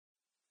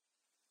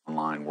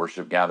online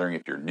worship gathering.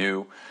 If you're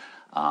new,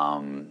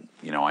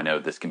 I know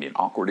this can be an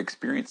awkward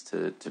experience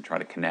to try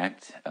to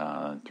connect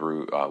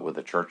through with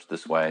a church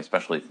this way,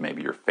 especially if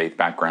maybe your faith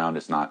background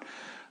is not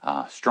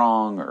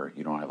strong or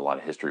you don't have a lot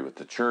of history with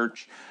the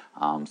church.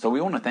 So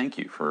we want to thank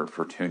you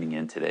for tuning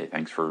in today.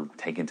 Thanks for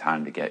taking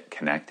time to get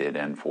connected.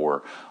 And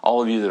for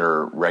all of you that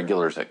are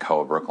regulars at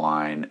Koa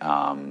Brookline,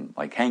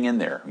 hang in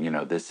there.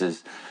 This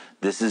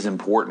is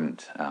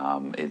important.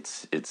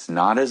 It's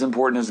not as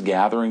important as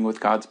gathering with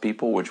God's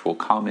people, which will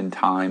come in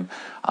time,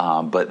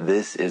 but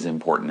this is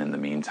important in the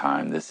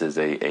meantime. This is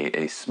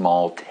a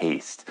small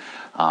taste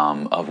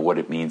of what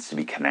it means to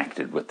be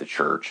connected with the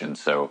church. And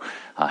so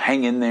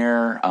hang in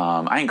there.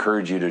 I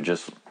encourage you to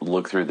just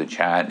look through the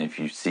chat, and if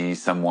you see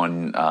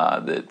someone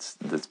that's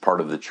part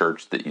of the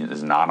church that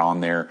is not on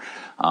there,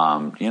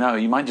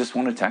 you might just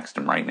want to text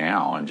them right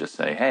now and just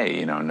say,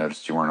 hey,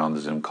 noticed you weren't on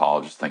the Zoom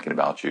call, just thinking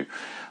about you.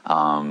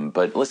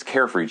 But let's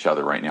care for each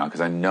other right now,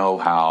 because I know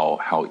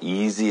how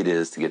easy it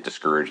is to get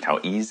discouraged, how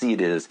easy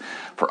it is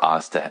for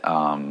us to,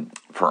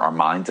 for our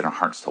minds and our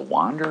hearts to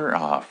wander,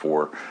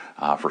 for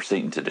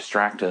Satan to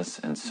distract us.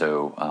 And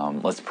so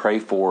let's pray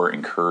for,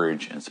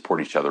 encourage, and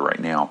support each other right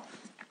now.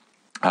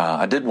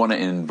 I did want to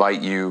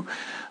invite you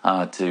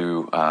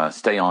to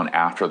stay on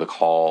after the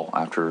call,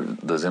 after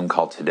the Zoom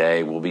call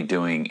today. I'll be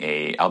doing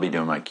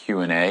my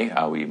Q&A.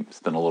 It's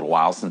been a little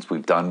while since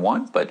we've done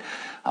one, but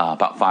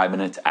about 5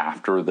 minutes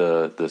after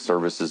the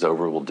service is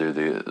over, we'll do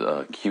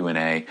the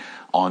Q&A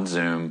on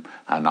Zoom,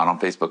 not on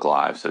Facebook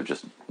Live, so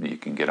just you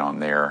can get on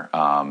there.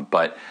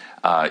 But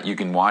you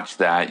can watch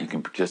that. You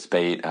can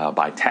participate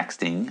by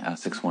texting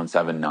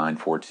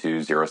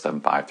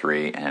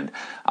 617-942-0753, and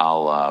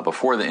I'll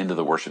before the end of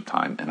the worship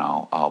time, and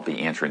I'll be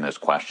answering those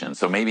questions.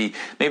 So maybe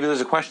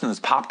there's a question that's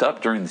popped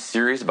up during the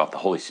series about the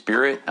Holy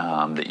Spirit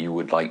that you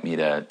would like me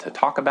to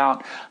talk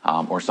about,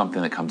 or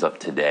something that comes up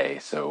today.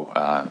 So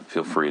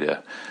feel free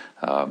to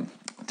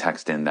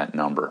text in that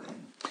number.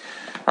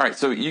 All right,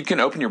 so you can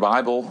open your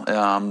Bible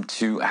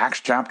to Acts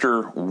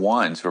chapter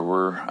 1. So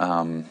we're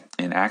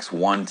in Acts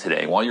 1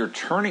 today. While you're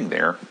turning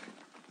there,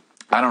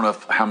 I don't know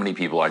how many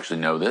people actually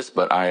know this,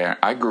 but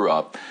I grew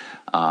up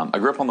on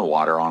the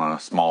water on a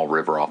small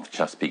river off the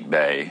Chesapeake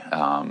Bay.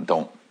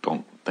 Don't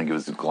think it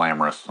was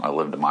glamorous. I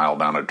lived a mile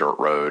down a dirt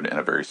road in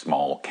a very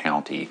small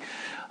county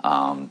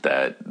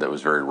that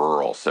was very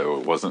rural, so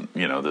it wasn't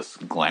this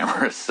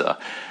glamorous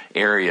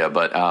area.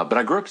 But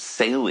I grew up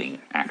sailing.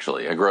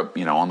 Actually, I grew up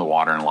on the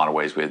water in a lot of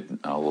ways. We had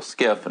a little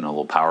skiff and a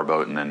little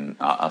powerboat, and then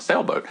a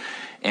sailboat.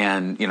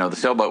 And the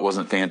sailboat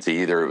wasn't fancy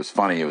either. It was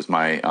funny. It was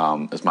my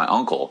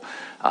uncle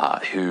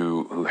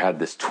who had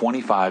this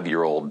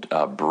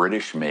 25-year-old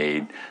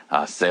British-made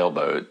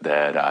sailboat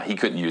that he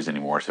couldn't use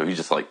anymore. So he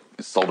just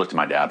sold it to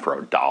my dad for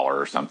 $1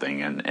 or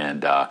something,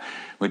 and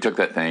we took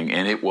that thing,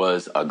 and it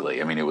was ugly.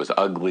 I mean, it was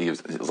ugly.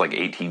 It was like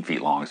 18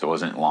 feet long, so it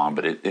wasn't long,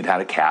 but it had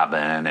a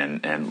cabin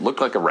and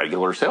looked like a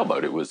regular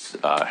sailboat. It was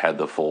had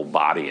the full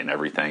body and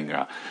everything,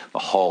 the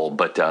hull,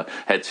 but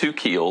had two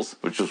keels,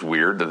 which was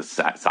weird, to the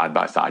side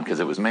by side, because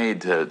it was made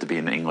to be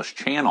in the English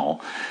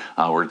Channel,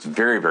 where it's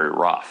very, very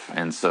rough.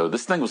 And so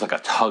this thing was like a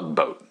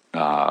tugboat,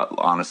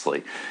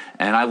 honestly.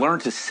 And I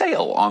learned to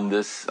sail on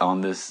this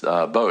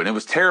boat. And it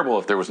was terrible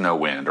if there was no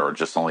wind or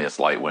just only a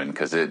slight wind,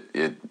 because it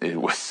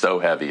was so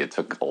heavy. It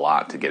took a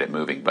lot to get it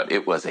moving. But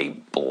it was a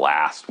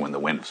blast when the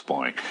wind was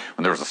blowing,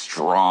 when there was a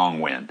strong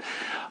wind,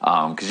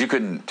 because you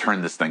couldn't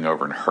turn this thing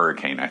over in a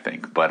hurricane, I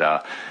think.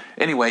 But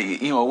anyway,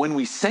 when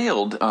we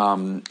sailed,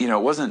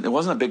 it wasn't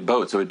a big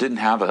boat, so it didn't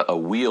have a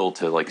wheel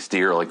to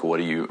steer like what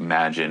do you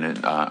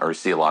imagine or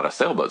see a lot of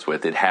sailboats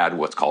with. It had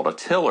what's called a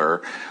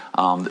tiller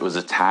that was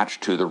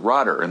attached to the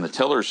rudder, and the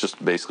tiller is just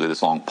basically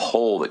this long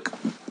pole that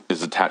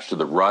is attached to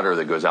the rudder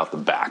that goes out the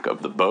back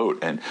of the boat,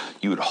 and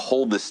you would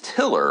hold this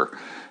tiller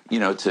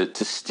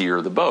to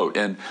steer the boat.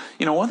 And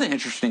one of the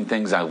interesting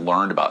things I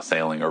learned about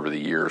sailing over the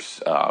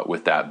years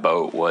with that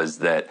boat was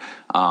that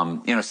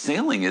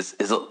sailing is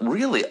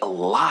really a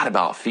lot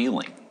about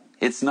feeling.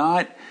 It's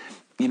not,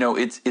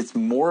 it's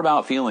more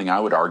about feeling,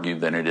 I would argue,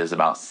 than it is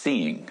about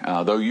seeing.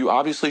 Though you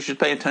obviously should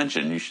pay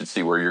attention. You should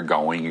see where you're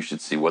going. You should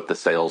see what the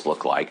sails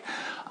look like.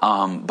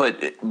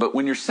 But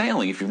when you're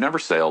sailing, if you've never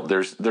sailed,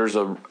 there's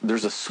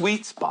a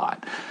sweet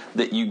spot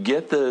that you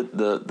get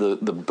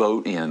the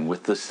boat in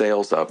with the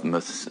sails up, and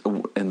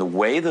the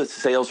way the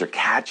sails are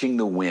catching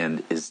the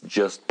wind is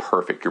just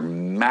perfect. You're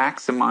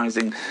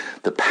maximizing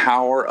the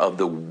power of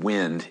the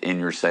wind in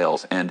your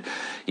sails, and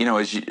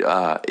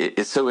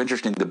it's so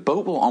interesting. The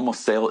boat will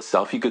almost sail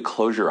itself. You could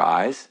close your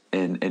eyes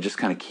and just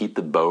kind of keep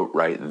the boat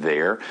right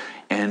there.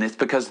 And it's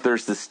because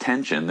there's this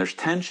tension. There's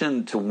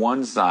tension to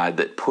one side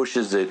that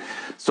pushes it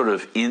sort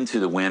of into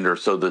the wind, or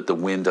so that the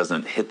wind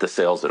doesn't hit the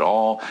sails at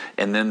all.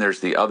 And then there's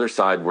the other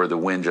side where the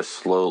wind just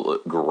slowly,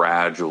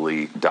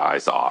 gradually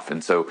dies off.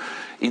 And so,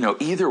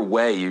 either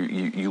way,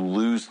 you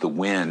lose the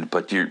wind,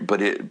 but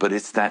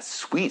it's that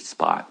sweet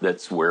spot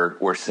that's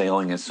where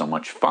sailing is so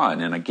much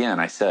fun. And again,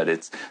 I said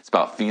it's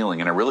about feeling,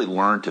 and I really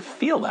learned to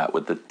feel that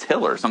with the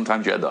tiller.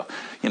 Sometimes you had to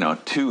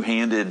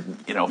two-handed,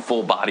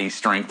 full body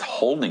strength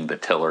holding the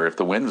tiller if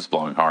the wind was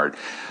blowing hard.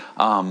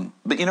 But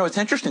it's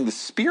interesting. The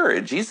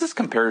Spirit, Jesus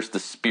compares the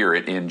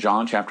Spirit in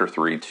John chapter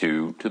 3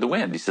 to the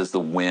wind. He says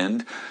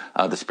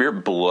the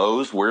Spirit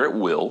blows where it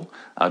will,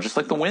 just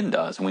like the wind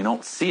does. And we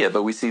don't see it,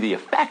 but we see the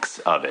effects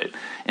of it.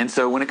 And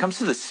so when it comes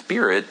to the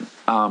Spirit,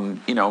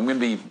 I'm going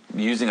to be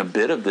using a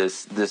bit of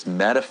this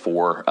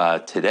metaphor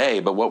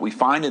today. But what we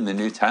find in the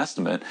New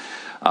Testament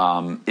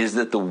is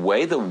that the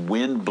way the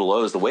wind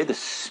blows, the way the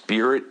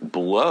Spirit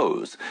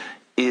blows,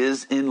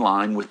 is in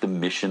line with the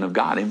mission of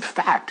God. In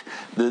fact,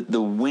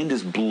 the wind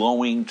is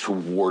blowing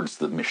towards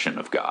the mission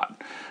of God.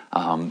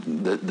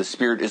 The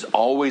Spirit is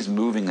always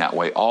moving that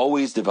way,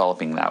 always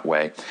developing that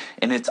way.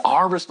 And it's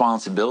our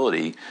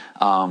responsibility,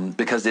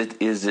 because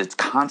it is its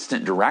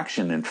constant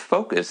direction and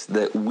focus,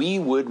 that we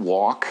would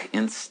walk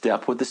in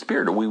step with the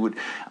Spirit, or we would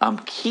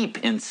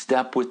keep in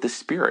step with the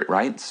Spirit,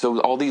 right? So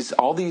all these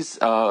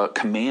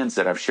commands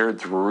that I've shared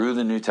through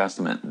the New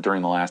Testament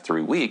during the last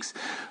 3 weeks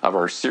of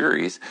our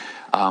series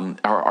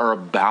are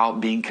about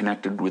being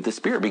connected with the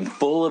Spirit, being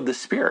full of the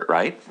Spirit,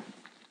 right?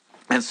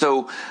 And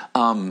so,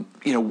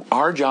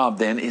 our job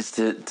then is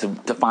to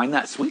find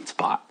that sweet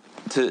spot,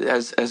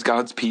 as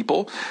God's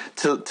people,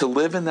 to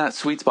live in that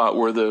sweet spot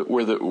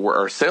where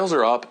our sails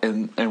are up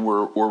and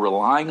we're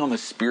relying on the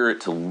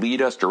Spirit to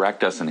lead us,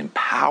 direct us, and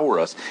empower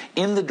us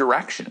in the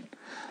direction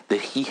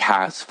that He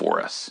has for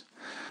us.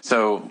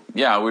 So,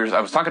 I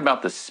was talking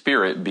about the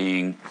Spirit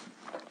being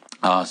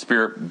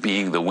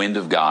the wind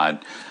of God.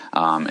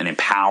 And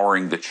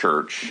empowering the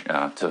church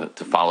to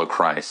follow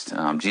Christ.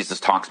 Jesus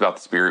talks about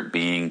the Spirit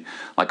being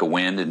like a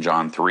wind in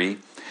John 3.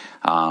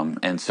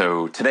 And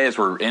so today, as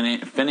we're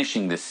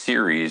finishing this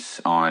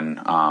series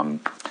on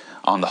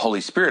the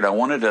Holy Spirit, I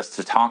wanted us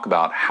to talk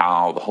about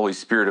how the Holy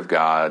Spirit of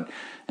God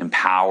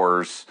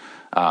empowers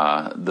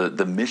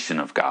the mission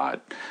of God.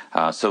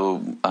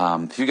 So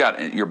if you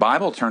got your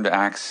Bible, turn to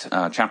Acts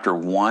chapter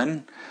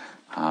 1,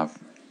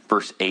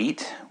 verse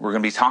 8. We're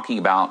going to be talking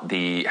about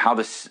how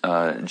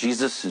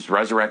Jesus is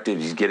resurrected.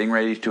 He's getting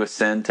ready to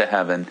ascend to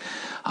heaven,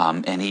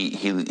 and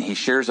he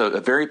shares a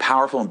very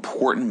powerful,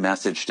 important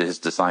message to his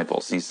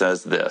disciples. He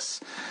says this: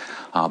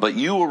 "But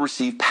you will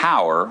receive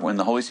power when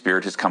the Holy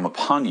Spirit has come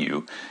upon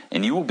you,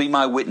 and you will be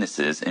my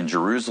witnesses in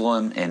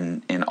Jerusalem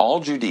and in all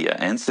Judea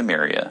and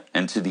Samaria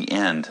and to the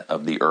end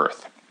of the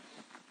earth."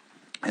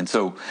 And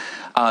so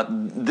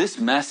this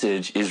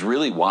message is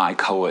really why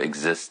Koa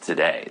exists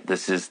today.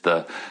 This is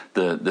the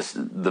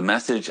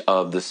message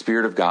of the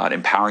Spirit of God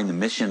empowering the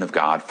mission of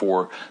God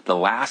for the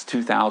last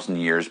 2,000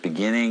 years,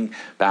 beginning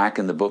back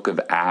in the book of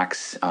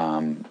Acts,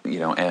 and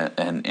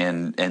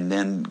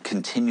then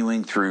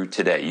continuing through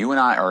today. You and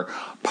I are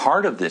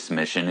part of this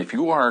mission. If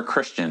you are a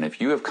Christian, if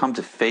you have come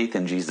to faith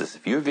in Jesus,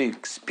 if you have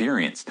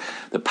experienced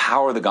the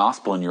power of the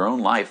gospel in your own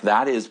life,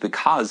 that is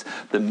because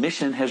the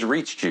mission has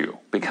reached you,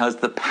 because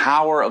the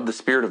power of the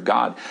Spirit of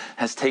God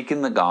has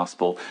taken the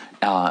gospel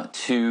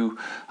to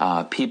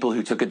people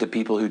who took it to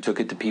people who took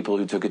it to people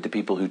who took it to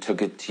people who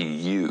took it to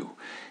you.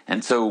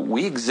 And so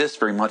we exist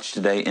very much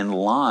today in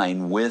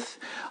line with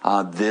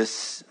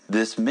this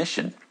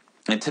mission.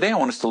 And today I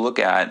want us to look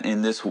at,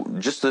 in this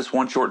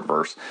one short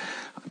verse,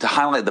 to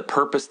highlight the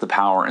purpose, the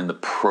power, and the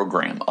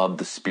program of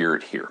the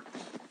Spirit here.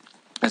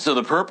 And so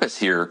the purpose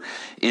here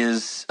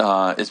is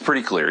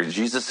pretty clear.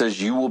 Jesus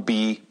says, "You will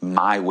be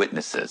my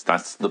witnesses."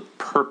 That's the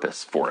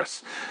purpose for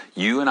us.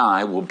 You and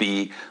I will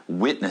be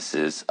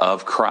witnesses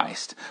of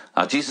Christ.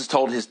 Jesus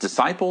told his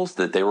disciples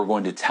that they were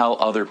going to tell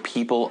other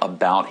people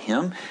about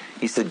him.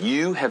 He said,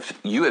 you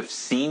have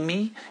seen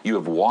me, you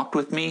have walked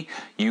with me,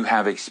 you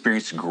have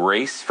experienced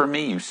grace from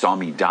me, you saw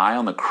me die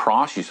on the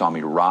cross, you saw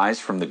me rise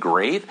from the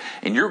grave,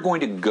 and you're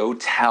going to go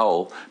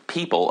tell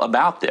people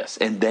about this.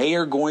 And they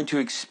are going to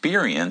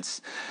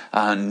experience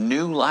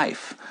new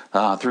life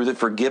through the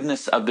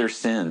forgiveness of their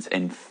sins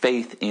and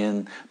faith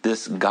in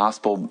this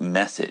gospel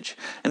message.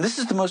 And this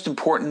is the most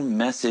important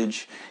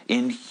message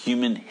in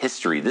human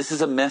history. This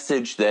is a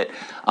message that,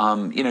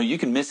 you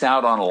can miss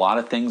out on a lot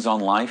of things in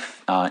life.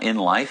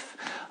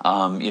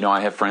 I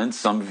have friends,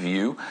 some of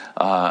you,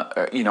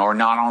 are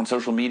not on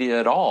social media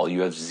at all.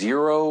 You have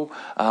zero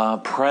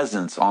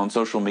presence on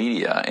social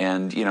media.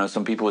 And,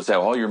 some people would say,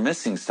 "Oh, you're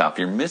missing stuff.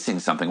 You're missing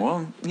something."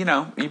 Well,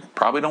 you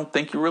probably don't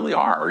think you really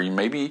are. Or you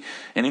maybe,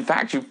 and in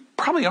fact, you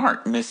probably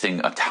aren't missing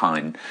a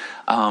ton.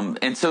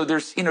 And so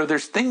there's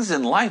things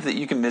in life that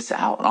you can miss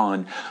out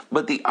on,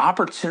 but the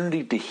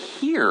opportunity to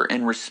hear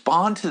and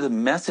respond to the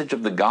message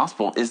of the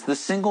gospel is the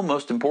single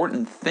most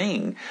important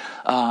thing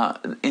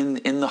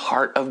in the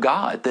heart of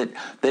God,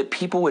 that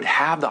people would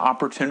have the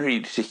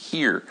opportunity to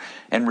hear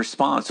and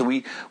respond.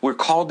 So we're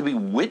called to be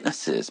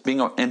witnesses, being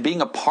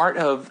a part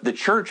of the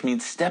church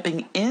means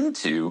stepping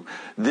into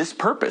this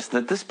purpose,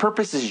 that this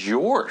purpose is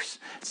yours.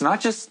 It's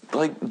not just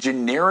like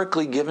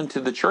generically given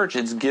to the church.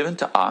 It's given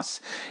to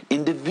us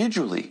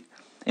individually.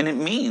 And it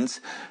means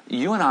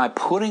you and I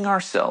putting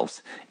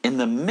ourselves in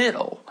the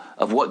middle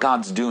of what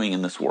God's doing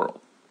in this world.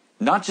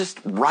 Not just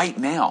right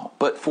now,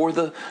 but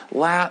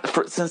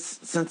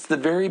since the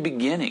very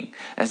beginning,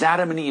 as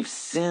Adam and Eve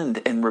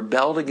sinned and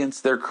rebelled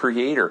against their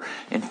Creator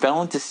and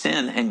fell into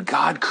sin, and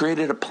God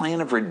created a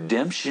plan of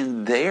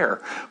redemption there,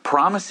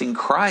 promising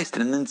Christ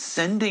and then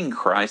sending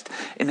Christ.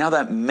 And now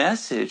that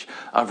message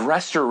of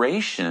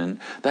restoration,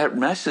 that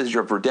message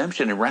of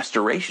redemption and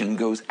restoration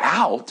goes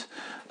out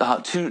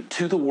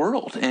to the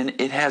world, and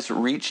it has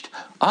reached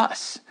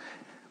us.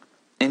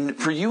 And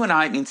for you and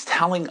I, it means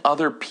telling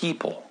other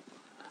people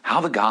how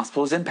the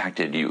gospel has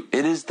impacted you.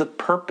 It is the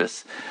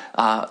purpose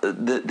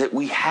that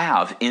we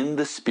have in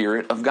the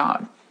Spirit of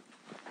God.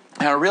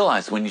 And I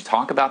realize when you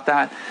talk about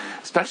that,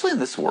 especially in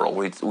this world,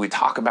 we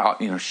talk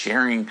about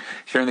sharing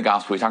the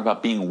gospel. We talk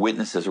about being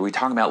witnesses, or we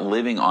talk about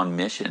living on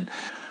mission.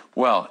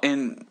 Well,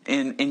 in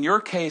your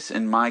case,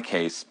 in my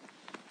case,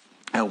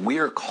 we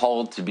are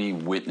called to be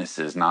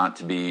witnesses, not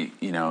to be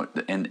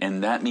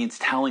and that means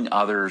telling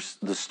others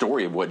the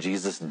story of what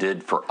Jesus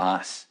did for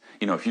us.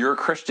 If you're a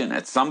Christian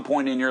at some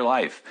point in your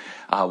life,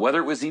 whether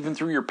it was even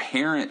through your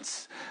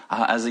parents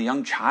as a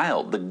young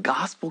child, the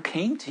gospel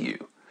came to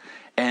you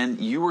and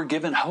you were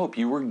given hope.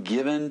 You were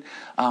given,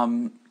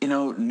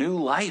 new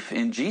life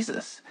in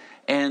Jesus.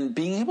 And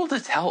being able to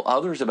tell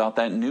others about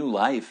that new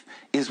life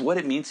is what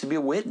it means to be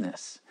a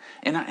witness.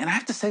 And I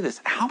have to say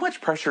this, how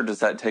much pressure does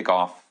that take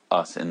off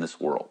us in this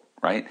world,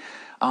 right?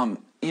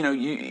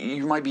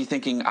 You might be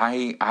thinking,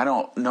 I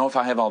don't know if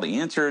I have all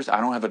the answers.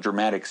 I don't have a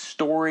dramatic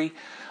story.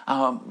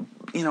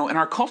 And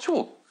our culture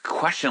will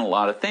question a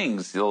lot of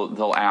things.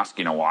 They'll ask,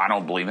 well, I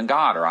don't believe in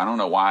God, or I don't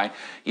know why,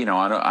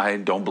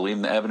 I don't believe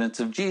in the evidence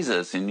of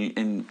Jesus,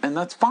 and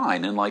that's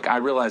fine. And I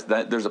realize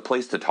that there's a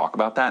place to talk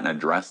about that and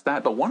address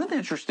that. But one of the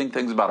interesting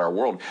things about our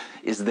world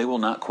is they will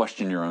not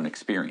question your own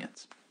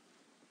experience.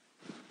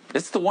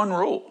 It's the one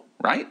rule,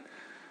 right?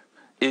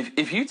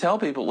 If you tell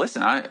people,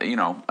 listen,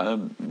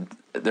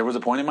 there was a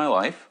point in my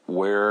life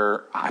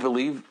where I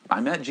believe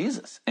I met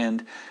Jesus,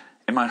 and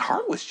my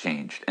heart was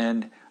changed,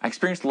 and I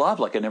experienced love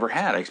like I never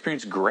had. I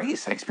experienced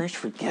grace. I experienced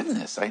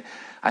forgiveness. I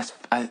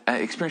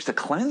experienced a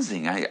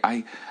cleansing.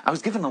 I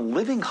was given a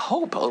living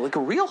hope, like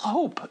a real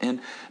hope. And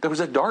there was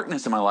a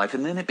darkness in my life,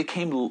 and then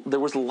there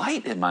was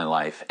light in my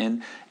life.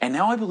 And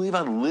now I believe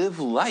I live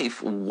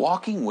life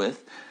walking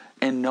with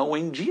and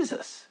knowing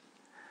Jesus.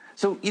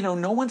 So,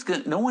 no one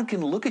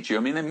can look at you. I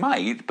mean, they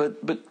might, but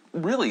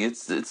really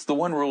it's the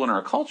one rule in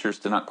our culture is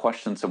to not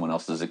question someone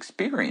else's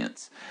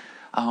experience.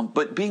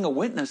 But being a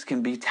witness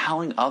can be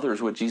telling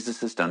others what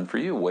Jesus has done for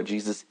you, what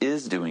Jesus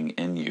is doing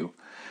in you.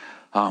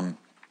 And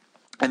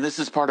this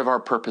is part of our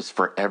purpose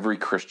for every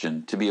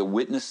Christian, to be a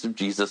witness of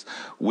Jesus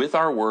with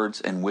our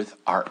words and with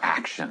our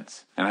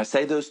actions. And I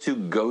say those two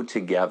go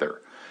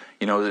together.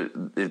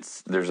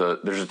 There's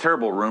a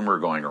terrible rumor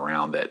going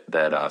around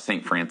that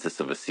St. Francis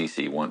of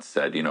Assisi once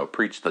said,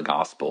 preach the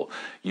gospel,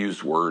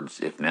 use words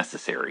if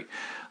necessary.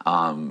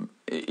 Not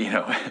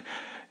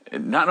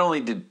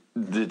only did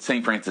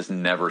St. Francis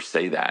never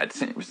say that,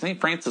 St.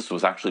 Francis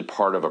was actually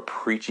part of a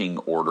preaching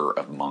order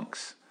of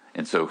monks.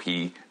 And so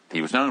he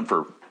was known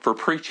for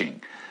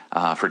preaching,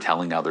 for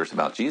telling others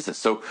about Jesus.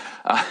 So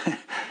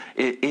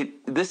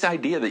this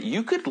idea that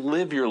you could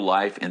live your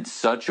life in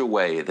such a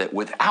way that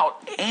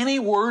without any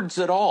words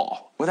at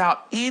all,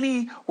 that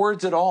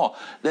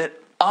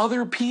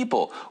other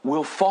people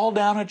will fall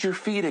down at your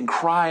feet and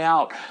cry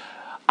out,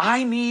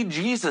 I need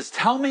Jesus.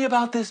 Tell me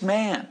about this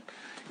man.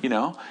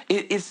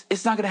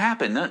 It's not going to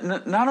happen.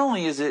 Not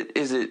only is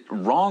it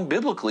wrong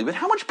biblically, but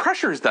how much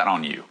pressure is that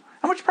on you?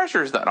 How much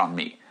pressure is that on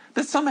me?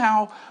 That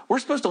somehow we're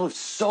supposed to live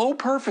so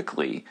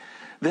perfectly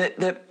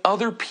that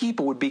other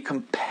people would be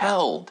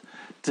compelled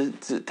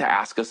to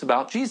ask us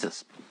about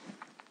Jesus.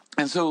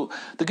 And so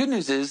the good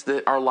news is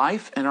that our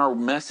life and our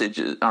message,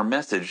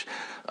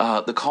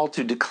 the call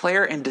to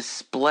declare and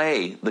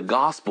display the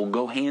gospel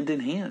go hand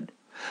in hand.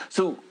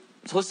 So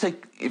let's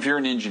take, if you're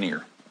an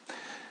engineer,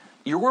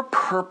 your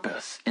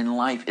purpose in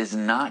life is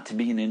not to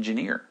be an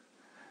engineer.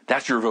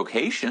 That's your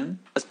vocation.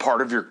 That's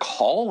part of your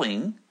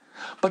calling.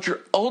 But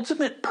your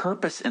ultimate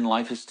purpose in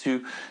life is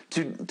to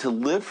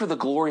live for the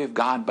glory of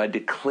God by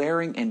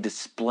declaring and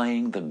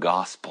displaying the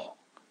gospel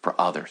for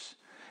others.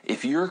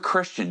 If you're a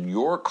Christian,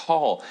 your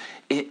call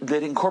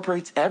that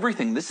incorporates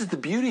everything. This is the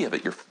beauty of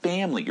it. Your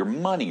family, your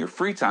money, your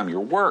free time, your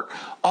work,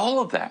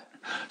 all of that.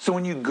 So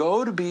when you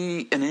go to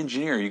be an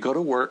engineer, you go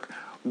to work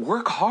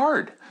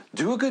hard.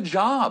 Do a good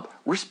job.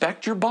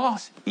 Respect your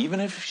boss, even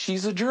if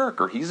she's a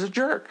jerk or he's a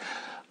jerk.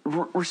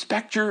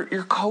 Respect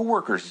your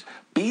coworkers.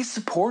 Be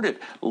supportive.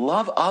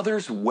 Love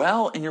others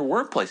well in your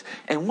workplace.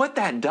 And what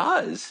that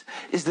does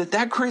is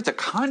that creates a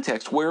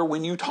context where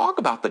when you talk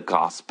about the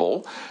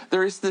gospel,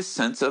 there is this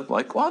sense of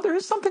there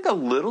is something a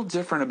little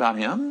different about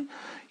him.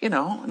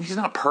 He's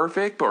not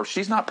perfect or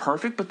she's not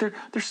perfect, but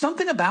there's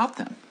something about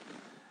them.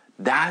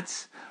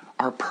 That's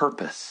our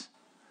purpose,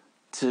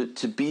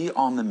 to be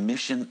on the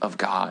mission of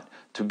God,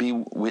 to be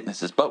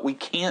witnesses. But we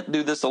can't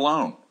do this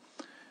alone.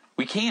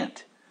 We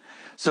can't.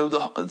 So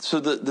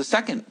the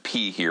second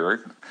P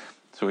here,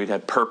 so we'd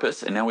had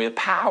purpose, and now we have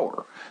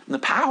power. And the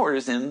power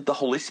is in the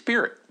Holy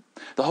Spirit.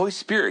 The Holy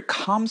Spirit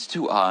comes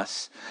to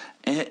us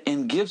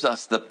and gives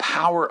us the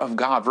power of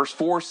God. Verse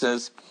 4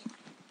 says,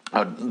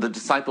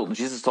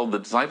 Jesus told the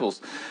disciples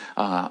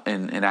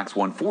in Acts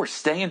 1:4,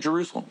 stay in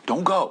Jerusalem.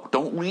 Don't go.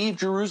 Don't leave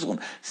Jerusalem.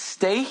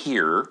 Stay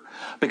here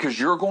because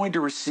you're going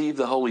to receive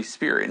the Holy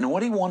Spirit. And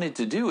what he wanted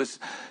to do is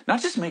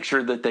not just make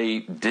sure that they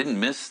didn't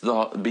miss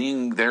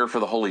being there for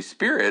the Holy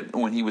Spirit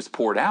when he was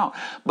poured out,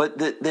 but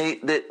that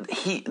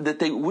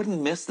they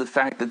wouldn't miss the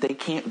fact that they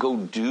can't go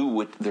do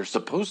what they're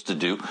supposed to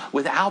do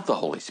without the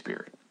Holy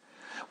Spirit.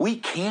 We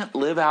can't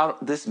live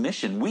out this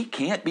mission. We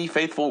can't be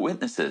faithful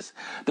witnesses.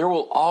 There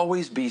will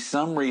always be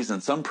some reason,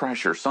 some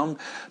pressure, some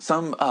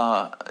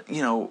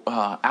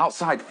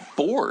outside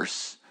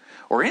force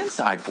or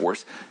inside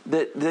force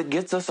that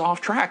gets us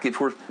off track. If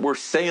we're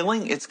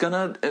sailing,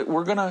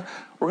 we're gonna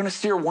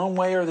steer one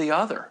way or the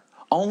other.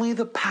 Only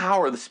the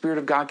power of the Spirit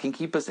of God can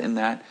keep us in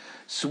that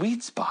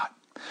sweet spot.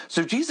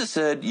 So Jesus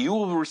said, "You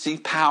will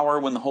receive power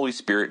when the Holy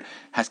Spirit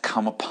has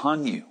come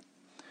upon you."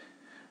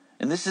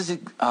 And this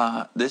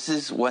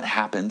is what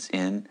happens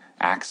in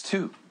Acts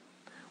 2.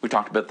 We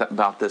talked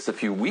about this a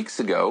few weeks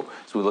ago,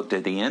 so we looked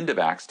at the end of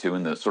Acts 2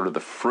 and the sort of the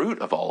fruit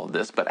of all of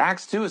this. But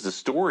Acts 2 is the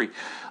story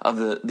of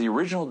the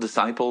original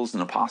disciples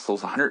and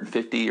apostles,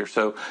 150 or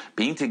so,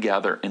 being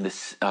together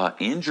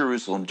in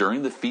Jerusalem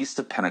during the Feast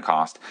of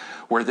Pentecost,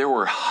 where there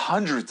were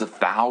hundreds of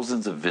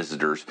thousands of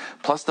visitors,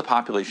 plus the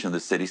population of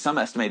the city. Some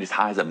estimate as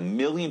high as 1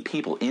 million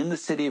people in the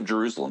city of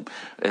Jerusalem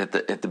at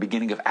the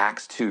beginning of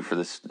Acts 2 for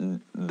this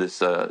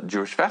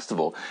Jewish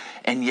festival.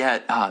 And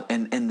yet,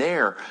 and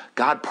there,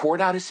 God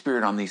poured out his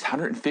Spirit on these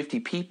 150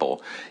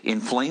 people in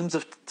flames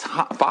of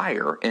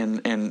fire,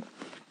 and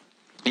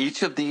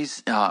each of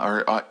these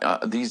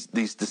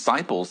these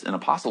disciples and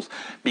apostles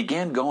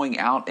began going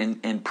out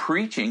and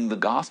preaching the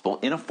gospel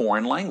in a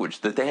foreign language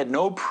that they had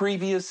no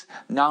previous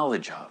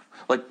knowledge of,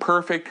 like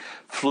perfect,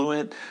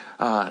 fluent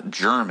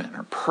German,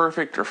 or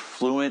perfect or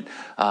fluent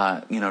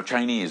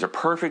Chinese, or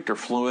perfect or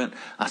fluent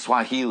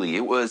Swahili.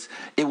 It was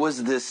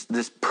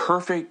this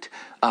perfect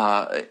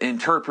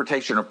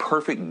interpretation, a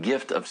perfect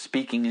gift of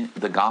speaking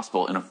the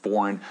gospel in a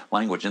foreign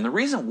language. And the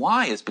reason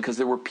why is because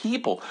there were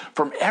people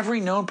from every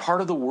known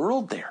part of the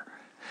world there.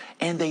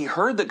 And they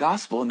heard the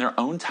gospel in their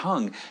own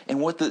tongue.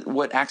 And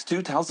what Acts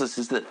 2 tells us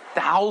is that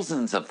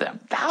thousands of them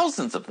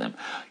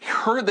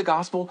heard the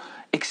gospel,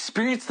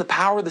 experienced the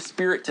power of the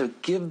Spirit to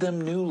give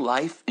them new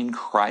life in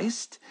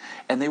Christ,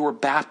 and they were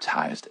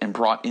baptized and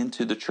brought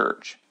into the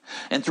church.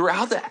 And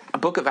throughout the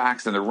book of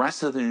Acts and the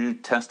rest of the New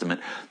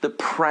Testament, the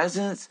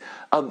presence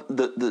of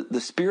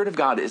the Spirit of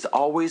God is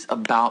always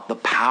about the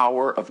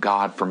power of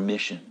God for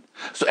mission.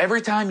 So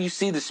every time you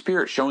see the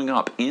Spirit showing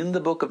up in the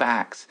book of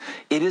Acts,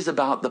 it is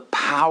about the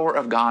power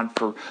of God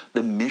for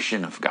the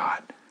mission of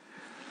God.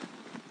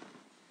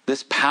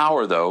 This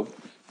power, though,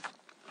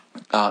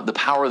 the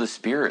power of the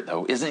Spirit,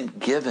 though, isn't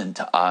given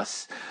to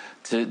us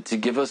to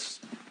give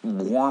us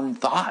warm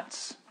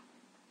thoughts.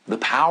 The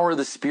power of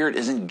the Spirit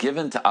isn't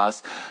given to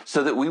us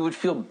so that we would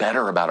feel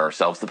better about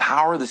ourselves. The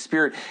power of the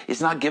Spirit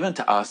is not given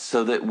to us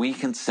so that we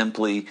can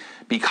simply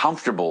be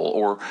comfortable,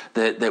 or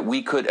that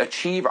we could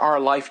achieve our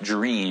life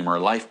dream or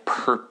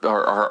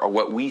or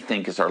what we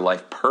think is our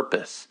life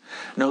purpose.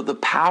 No, the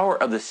power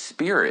of the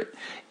Spirit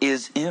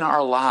is in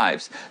our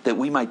lives that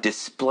we might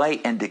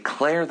display and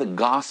declare the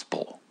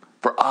gospel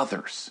for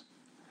others.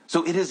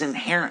 So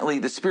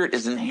the Spirit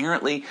is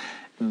inherently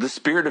the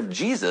Spirit of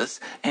Jesus,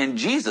 and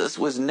Jesus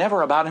was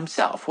never about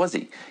himself, was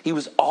he? He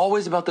was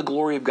always about the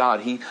glory of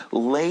God. He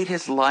laid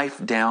his life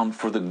down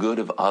for the good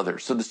of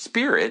others. So the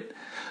Spirit,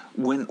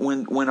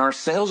 when our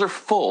sails are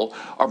full,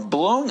 are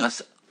blowing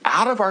us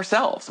out of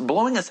ourselves,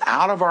 blowing us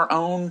out of our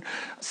own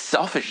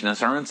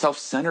selfishness, our own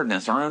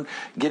self-centeredness, our own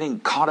getting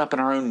caught up in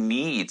our own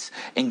needs,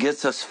 and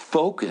gets us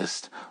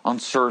focused on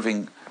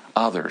serving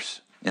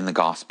others in the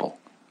gospel.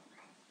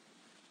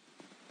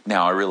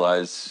 Now, I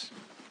realize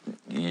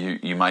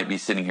you might be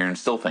sitting here and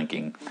still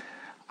thinking,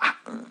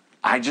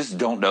 I just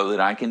don't know that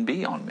I can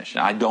be on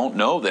mission. I don't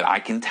know that I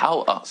can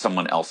tell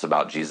someone else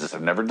about Jesus.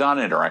 I've never done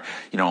it, or I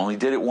only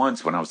did it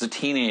once when I was a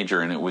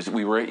teenager, and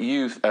we were at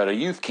a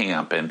youth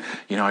camp, and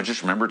I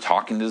just remember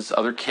talking to this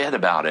other kid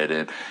about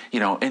it,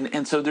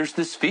 and so there's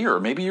this fear.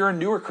 Maybe you're a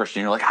newer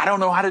Christian. You're like, I don't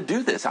know how to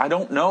do this. I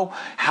don't know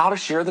how to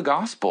share the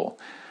gospel.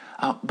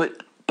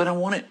 But I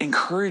want to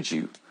encourage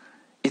you.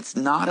 It's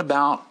not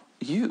about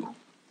you.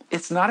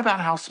 It's not about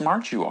how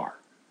smart you are.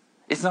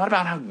 It's not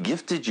about how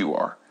gifted you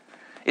are.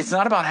 It's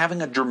not about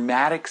having a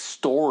dramatic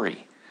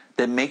story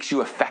that makes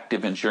you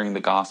effective in sharing the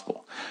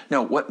gospel.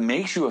 No, what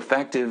makes you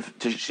effective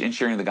in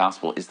sharing the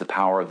gospel is the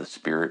power of the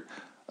Spirit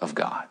of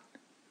God.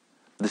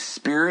 The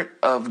Spirit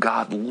of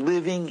God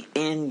living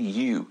in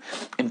you,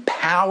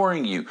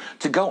 empowering you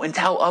to go and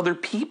tell other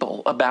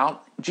people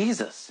about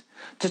Jesus,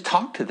 to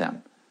talk to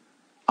them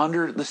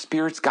under the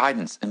Spirit's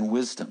guidance and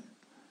wisdom.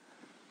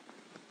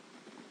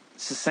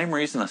 It's the same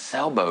reason a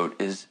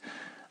sailboat's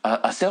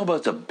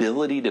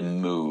ability to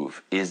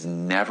move is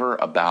never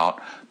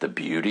about the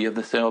beauty of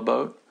the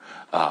sailboat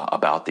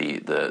about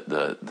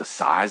the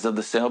size of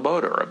the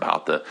sailboat, or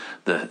about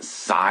the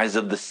size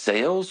of the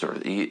sails, or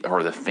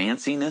the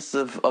fanciness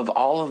of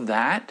all of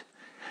that.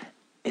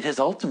 It is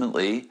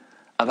ultimately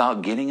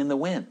about getting in the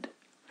wind.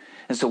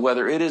 And so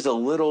whether it is a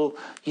little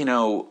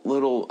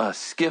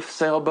skiff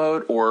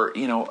sailboat, or, a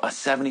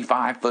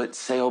 75-foot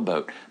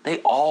sailboat, they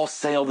all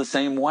sail the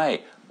same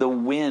way. The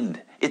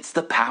wind. It's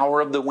the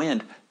power of the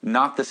wind,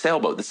 not the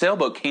sailboat. The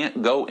sailboat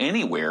can't go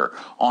anywhere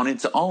on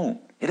its own.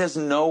 It has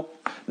no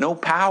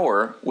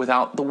power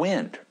without the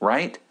wind,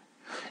 right?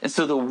 And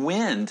so the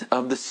wind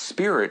of the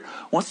Spirit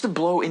wants to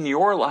blow in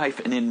your life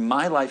and in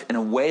my life in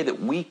a way that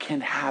we can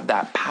have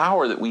that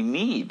power that we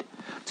need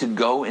to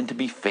go and to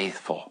be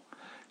faithful,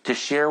 to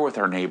share with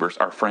our neighbors,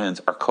 our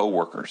friends, our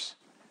coworkers.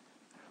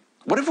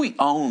 What if we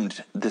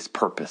owned this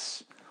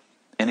purpose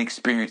and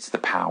experienced the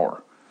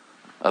power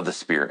of the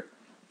Spirit?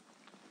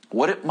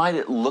 What might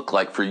it look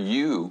like for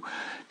you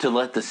to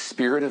let the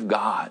Spirit of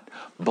God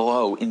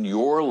blow in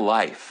your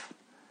life,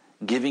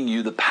 giving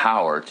you the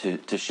power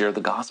to share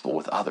the gospel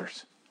with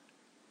others?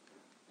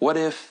 What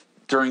if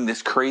during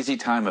this crazy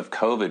time of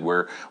COVID,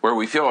 where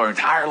we feel our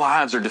entire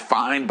lives are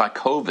defined by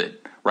COVID,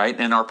 right?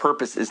 And our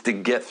purpose is to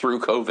get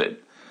through COVID.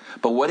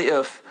 But what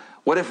if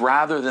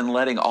rather than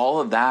letting all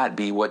of that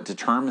be what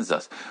determines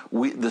us,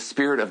 the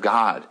Spirit of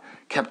God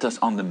kept us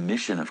on the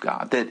mission of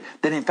God? That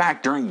in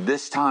fact, during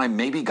this time,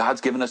 maybe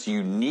God's given us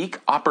unique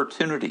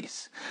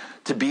opportunities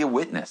to be a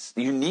witness,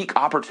 unique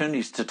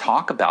opportunities to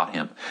talk about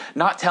Him,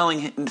 not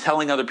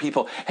telling other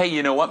people, hey,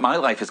 you know what? My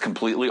life is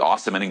completely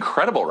awesome and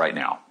incredible right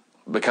now,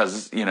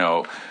 because,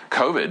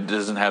 COVID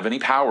doesn't have any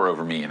power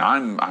over me, and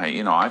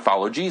I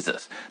follow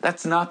Jesus.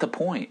 That's not the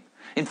point.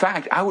 In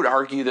fact, I would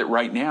argue that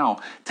right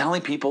now,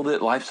 telling people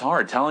that life's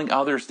hard, telling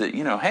others that,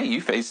 hey, you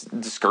face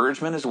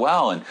discouragement as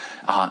well,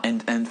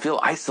 and feel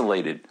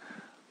isolated,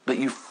 but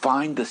you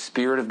find the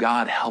Spirit of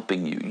God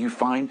helping you. You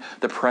find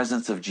the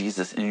presence of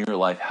Jesus in your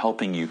life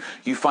helping you.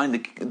 You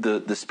find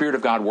the Spirit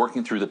of God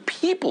working through the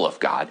people of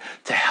God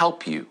to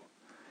help you.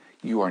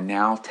 You are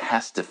now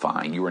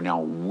testifying. You are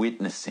now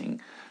witnessing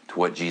to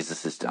what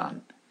Jesus has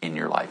done in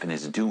your life and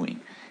is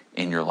doing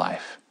in your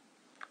life.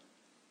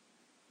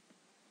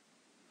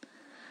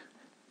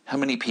 How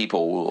many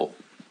people will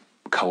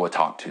Koa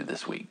talk to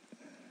this week?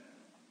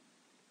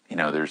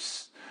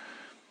 There's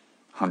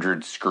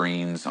 100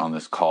 screens on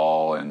this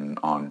call and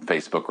on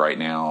Facebook right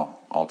now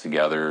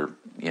altogether,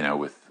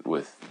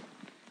 with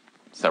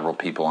several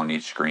people on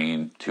each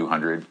screen,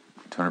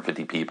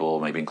 250 people,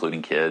 maybe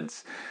including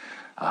kids,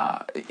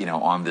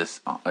 on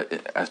this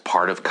as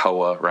part of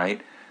Koa,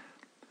 right?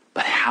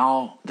 But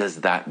how does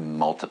that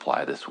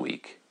multiply this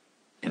week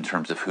in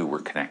terms of who we're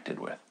connected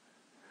with?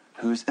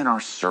 Who's in our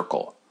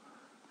circle?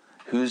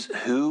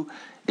 Who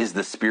is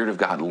the Spirit of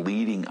God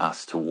leading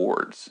us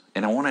towards?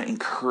 And I want to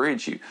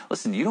encourage you.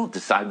 Listen, you don't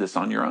decide this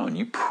on your own.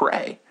 You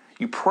pray.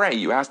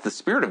 You ask the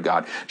Spirit of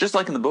God. Just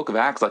like in the book of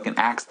Acts, like in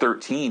Acts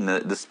 13,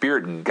 the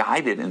Spirit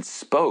guided and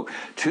spoke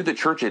to the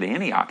church at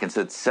Antioch and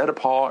said, set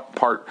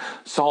apart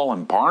Saul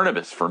and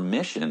Barnabas for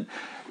mission.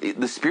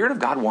 The Spirit of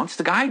God wants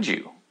to guide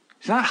you.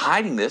 He's not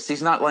hiding this.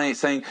 He's not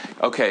saying,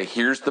 okay,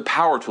 here's the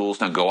power tools.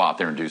 Now go out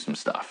there and do some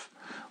stuff.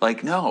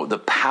 No, the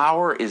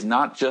power is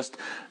not just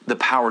the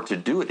power to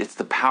do it. It's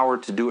the power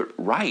to do it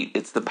right.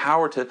 It's the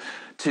power to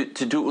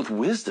do it with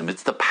wisdom.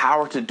 It's the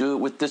power to do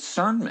it with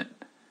discernment.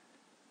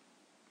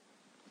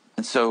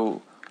 And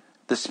so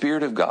the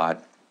Spirit of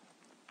God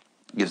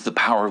gives the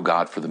power of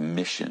God for the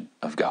mission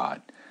of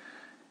God.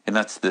 And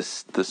that's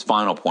this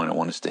final point I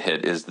want us to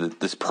hit, is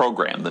that this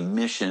program, the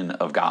mission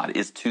of God,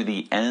 is to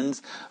the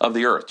ends of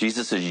the earth.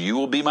 Jesus says, you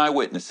will be my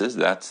witnesses.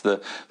 That's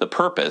the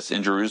purpose,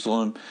 in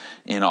Jerusalem,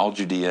 in all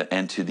Judea,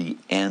 and to the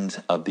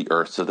ends of the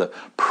earth. So the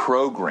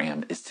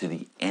program is to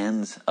the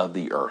ends of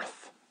the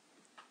earth.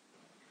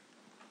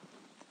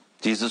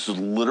 Jesus has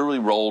literally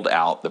rolled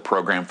out the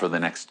program for the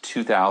next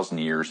 2,000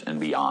 years and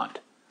beyond.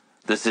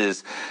 This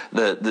is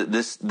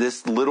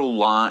this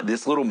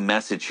little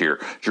message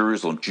here,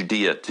 Jerusalem,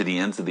 Judea, to the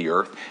ends of the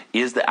earth,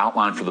 is the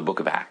outline for the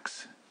book of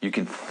Acts. You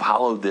can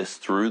follow this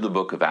through the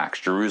book of Acts.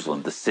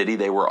 Jerusalem, the city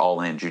they were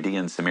all in, Judea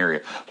and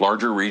Samaria,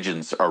 larger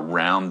regions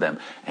around them,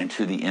 and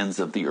to the ends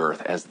of the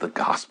earth as the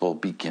gospel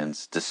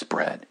begins to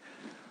spread.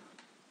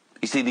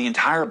 You see, the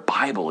entire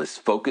Bible is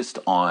focused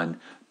on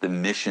the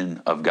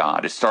mission of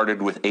God. It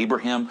started with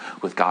Abraham,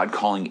 with God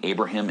calling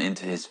Abraham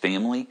into his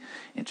family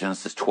in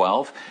Genesis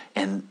 12,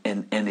 and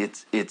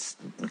it's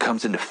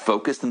comes into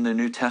focus in the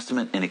New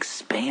Testament and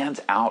expands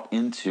out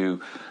into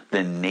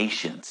the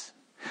nations.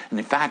 And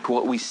in fact,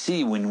 what we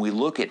see when we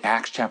look at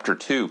Acts chapter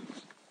 2,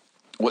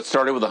 What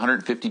started with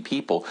 150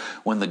 people,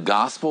 when the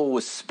gospel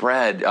was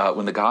spread,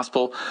 when the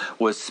gospel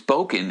was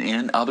spoken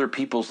in other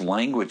people's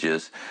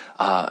languages,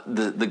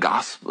 the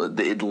gospel,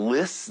 it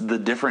lists the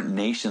different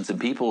nations and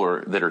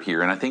people that are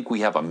here. And I think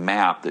we have a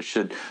map that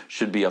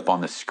should be up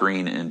on the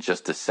screen in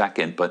just a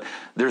second. But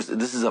this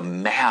is a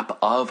map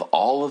of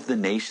all of the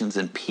nations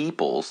and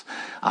peoples,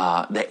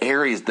 the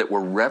areas that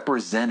were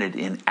represented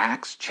in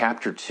Acts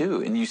chapter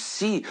 2. And you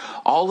see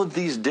all of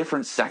these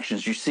different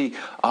sections. You see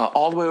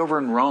all the way over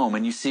in Rome,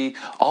 and you see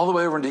all the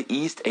way over into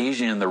East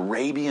Asia and the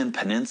Arabian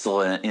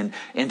Peninsula and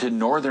into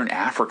northern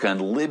Africa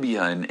and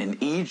Libya and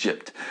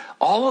Egypt.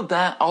 All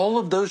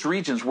of those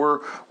regions were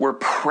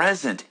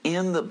present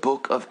in the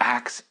book of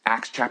Acts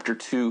chapter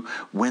 2,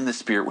 when the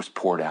Spirit was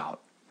poured out.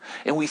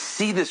 And we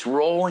see this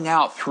rolling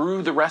out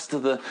through the rest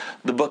of the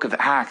book of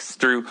Acts,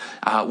 through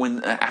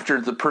after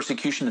the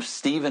persecution of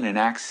Stephen in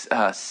Acts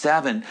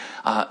 7,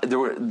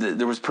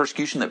 there was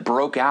persecution that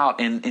broke out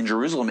in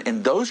Jerusalem,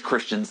 and those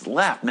Christians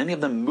left. Many of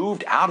them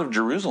moved out of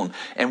Jerusalem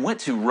and went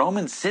to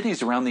Roman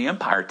cities around the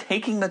empire,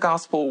 taking the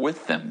gospel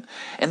with them.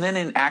 And then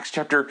in Acts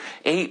chapter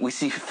 8, we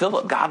see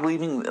Philip, God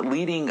leading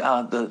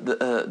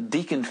the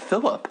deacon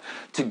Philip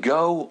to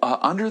go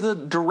under the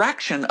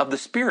direction of the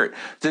Spirit,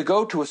 to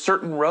go to a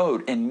certain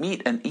road and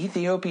meet an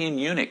Ethiopian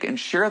eunuch and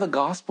share the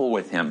gospel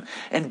with him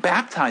and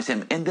baptize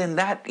him. And then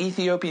that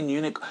Ethiopian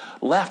eunuch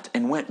left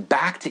and went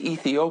back to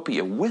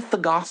Ethiopia with the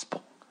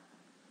gospel.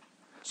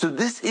 So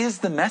this is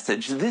the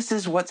message. This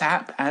is what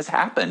has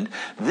happened.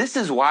 This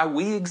is why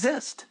we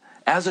exist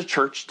as a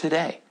church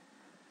today.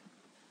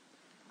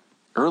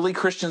 Early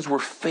Christians were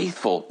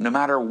faithful no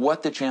matter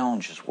what the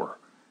challenges were.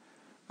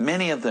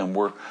 Many of them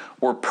were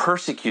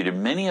persecuted.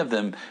 Many of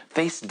them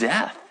faced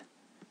death,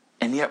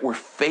 and yet were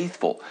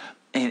faithful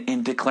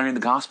in declaring the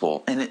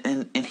gospel.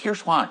 And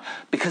here's why.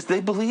 Because they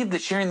believed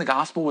that sharing the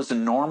gospel was a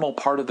normal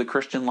part of the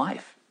Christian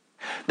life.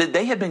 That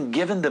they had been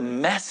given the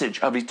message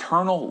of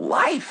eternal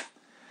life.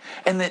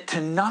 And that to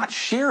not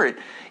share it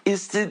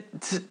is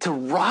to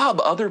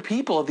rob other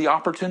people of the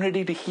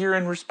opportunity to hear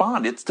and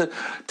respond. It's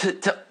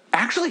to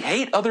actually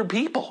hate other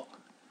people.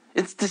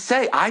 It's to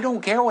say, I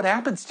don't care what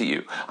happens to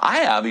you.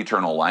 I have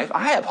eternal life.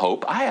 I have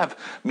hope. I have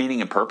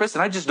meaning and purpose.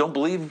 And I just don't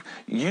believe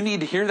you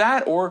need to hear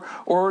that or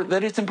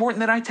that it's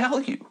important that I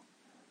tell you.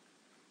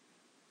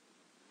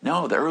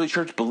 No, the early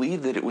church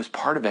believed that it was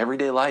part of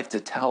everyday life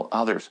to tell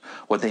others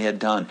what they had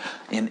done.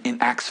 In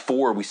Acts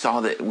 4, we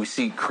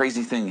see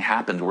crazy thing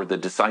happened where the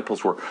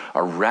disciples were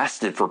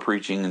arrested for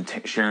preaching and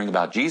sharing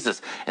about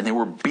Jesus, and they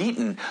were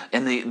beaten.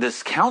 And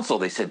this council,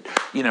 they said,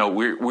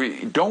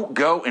 we don't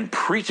go and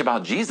preach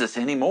about Jesus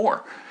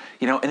anymore.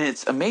 And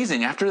it's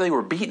amazing. After they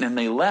were beaten and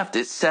they left,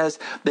 it says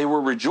they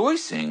were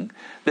rejoicing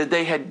that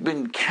they had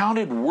been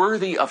counted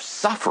worthy of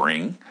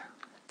suffering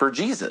for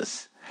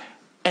Jesus.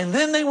 And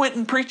then they went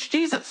and preached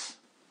Jesus.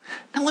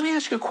 Now let me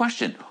ask you a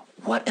question.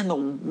 What in the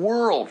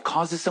world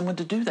causes someone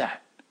to do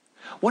that?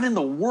 What in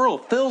the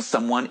world fills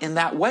someone in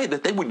that way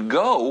that they would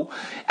go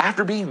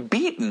after being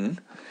beaten,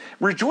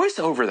 rejoice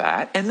over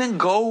that, and then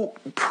go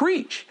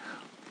preach?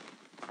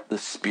 The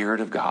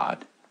Spirit of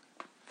God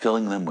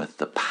filling them with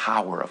the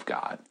power of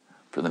God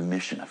for the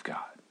mission of God.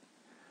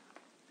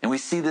 And we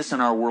see this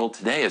in our world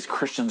today as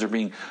Christians are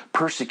being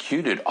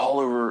persecuted all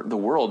over the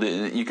world.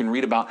 You can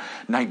read about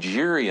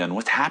Nigeria and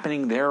what's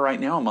happening there right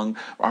now among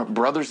our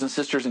brothers and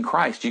sisters in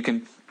Christ. You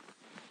can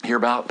hear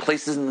about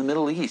places in the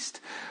Middle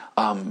East.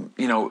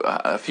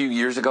 A few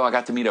years ago, I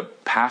got to meet a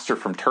pastor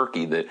from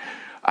Turkey that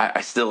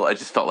I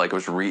just felt like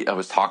I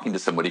was talking to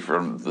somebody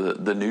from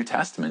the New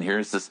Testament.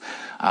 Here's this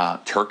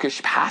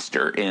Turkish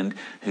pastor and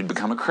who'd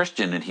become a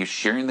Christian, and he was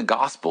sharing the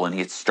gospel, and he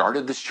had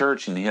started this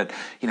church, and he had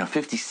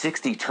 50,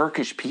 60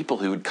 Turkish people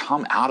who would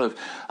come out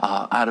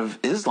of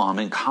Islam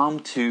and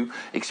come to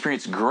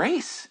experience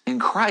grace in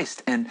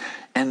Christ,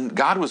 and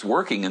God was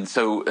working. And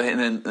so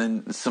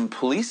and some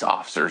police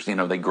officers,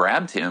 they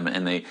grabbed him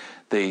and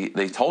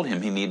they told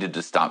him he needed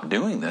to stop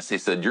doing this. They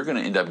said, "You're going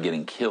to end up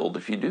getting killed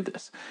if you do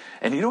this."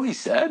 And you know what he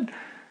said?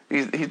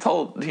 He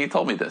told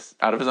me this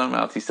out of his own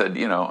mouth. He said,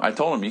 I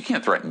told him, "You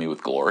can't threaten me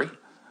with glory."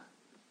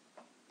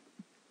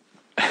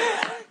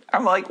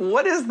 I'm like,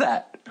 what is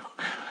that?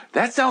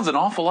 That sounds an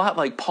awful lot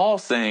like Paul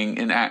saying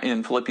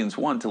in Philippians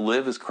 1, to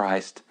live is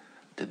Christ,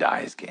 to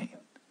die is gain.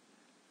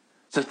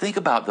 So think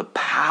about the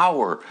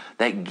power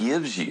that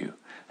gives you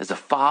as a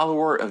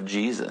follower of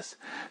Jesus,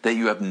 that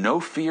you have no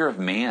fear of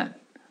man.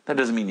 That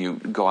doesn't mean you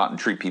go out and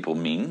treat people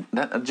mean.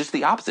 Just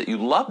the opposite. You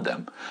love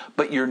them,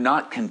 but you're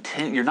not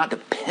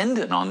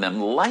dependent on them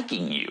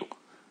liking you.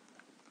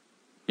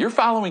 You're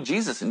following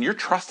Jesus, and you're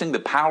trusting the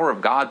power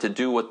of God to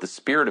do what the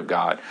Spirit of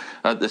God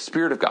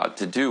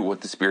to do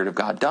what the Spirit of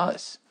God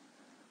does.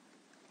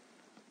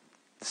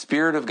 The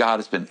Spirit of God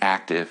has been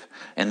active,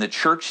 and the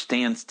church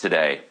stands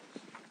today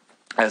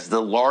as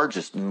the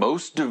largest,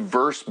 most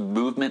diverse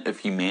movement of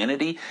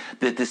humanity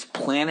that this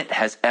planet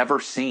has ever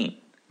seen.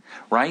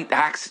 right?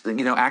 Acts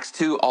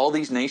 2, all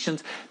these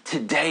nations.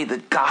 Today, the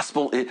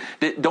gospel,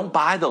 don't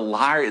buy the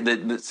lie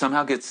that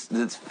somehow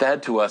that's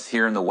fed to us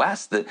here in the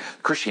West, that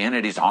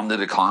Christianity is on the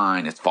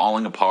decline, it's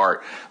falling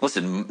apart.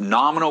 Listen,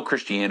 nominal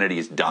Christianity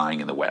is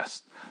dying in the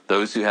West.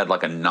 Those who had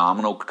like a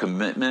nominal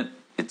commitment,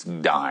 it's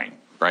dying.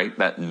 Right?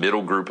 That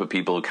middle group of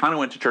people who kind of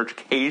went to church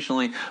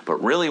occasionally,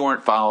 but really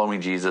weren't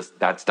following Jesus,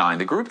 that's dying.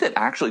 The group that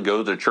actually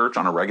goes to church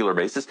on a regular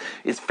basis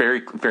is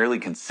fairly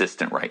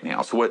consistent right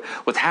now. So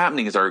what's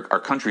happening is our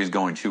country is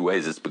going two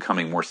ways. It's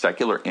becoming more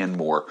secular and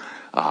more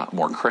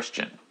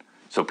Christian.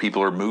 So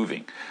people are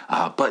moving.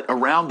 But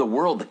around the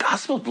world, the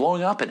gospel is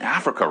blowing up in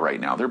Africa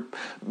right now. There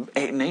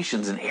are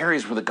nations and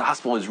areas where the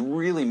gospel is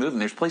really moving.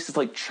 There's places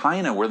like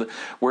China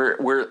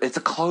where it's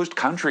a closed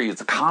country.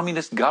 It's a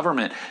communist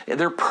government.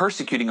 They're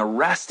persecuting,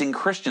 arresting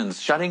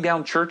Christians, shutting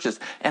down churches,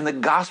 and the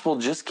gospel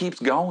just keeps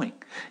going.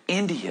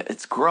 India,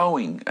 it's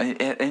growing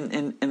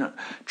in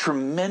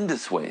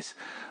tremendous ways.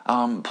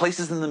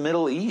 Places in the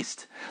Middle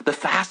East. The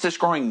fastest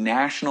growing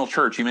national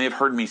church, you may have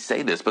heard me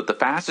say this, but the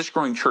fastest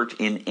growing church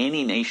in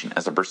any nation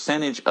as a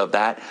percentage of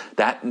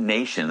that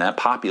nation, that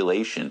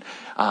population,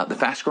 the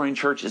fastest growing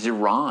church is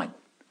Iran.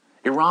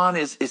 Iran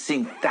is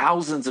seeing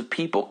thousands of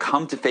people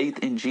come to faith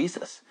in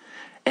Jesus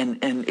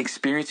and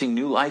experiencing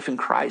new life in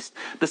Christ.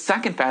 The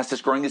second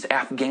fastest growing is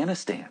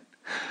Afghanistan.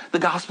 The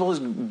gospel is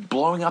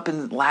blowing up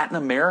in Latin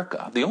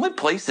America. The only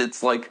place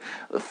it's like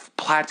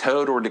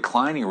plateaued or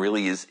declining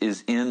really is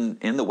in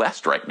the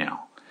West right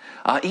now.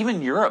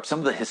 Even Europe, some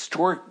of the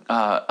historic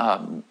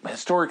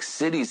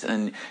cities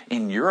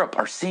in Europe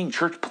are seeing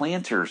church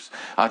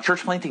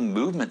planting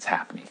movements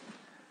happening.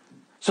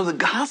 So the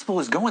gospel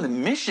is going, the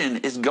mission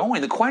is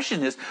going. The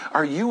question is,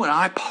 are you and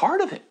I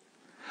part of it?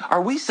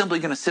 Are we simply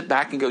going to sit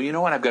back and go, you know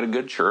what, I've got a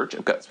good church,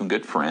 I've got some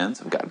good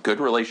friends, I've got good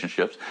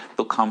relationships,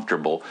 feel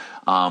comfortable,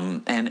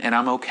 and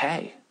I'm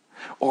okay?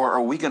 Or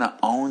are we going to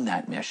own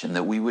that mission,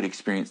 that we would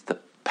experience the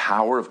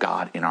power of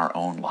God in our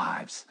own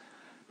lives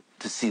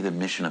to see the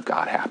mission of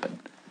God happen?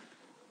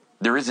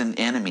 There is an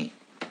enemy.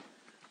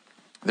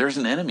 There's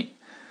an enemy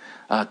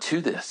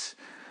to this.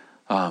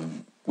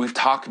 We've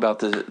talked about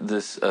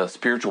this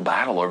spiritual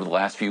battle over the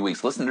last few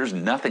weeks. Listen, there's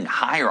nothing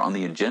higher on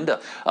the agenda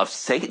of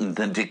Satan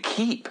than to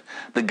keep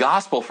the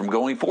gospel from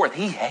going forth.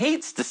 He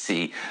hates to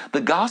see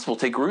the gospel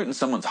take root in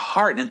someone's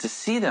heart and to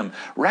see them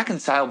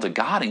reconciled to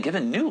God and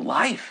given new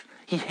life.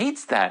 He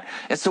hates that.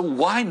 And so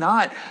why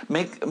not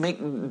make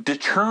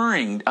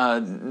deterring,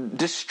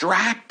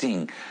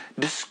 distracting,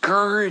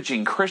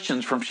 discouraging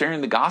Christians from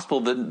sharing the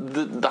gospel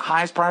the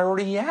highest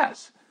priority he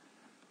has?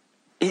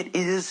 It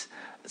is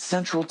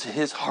central to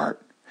his heart.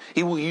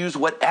 He will use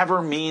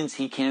whatever means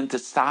he can to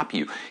stop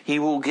you.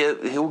 He'll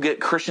get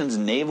Christians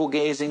navel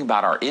gazing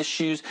about our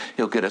issues.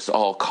 He'll get us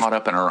all caught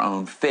up in our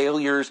own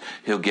failures.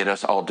 He'll get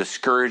us all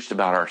discouraged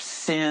about our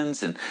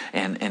sins and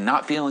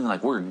not feeling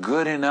like we're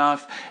good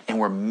enough, and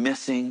we're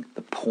missing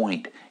the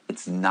point.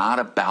 It's not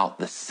about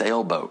the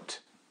sailboat.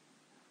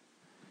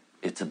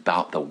 It's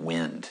about the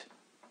wind.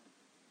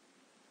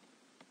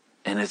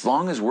 And as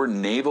long as we're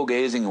navel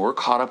gazing, we're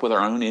caught up with our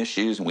own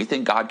issues, and we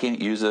think God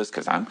can't use us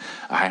because I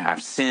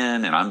have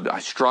sin and I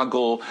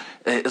struggle.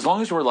 As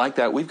long as we're like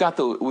that, we've got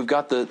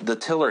the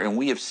tiller, and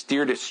we have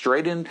steered it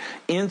straight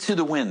into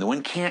the wind. The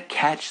wind can't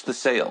catch the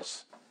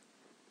sails.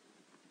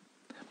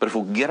 But if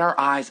we'll get our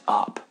eyes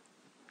up,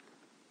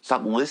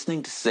 stop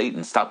listening to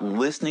Satan, stop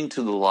listening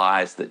to the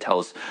lies that tell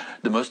us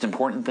the most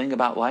important thing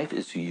about life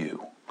is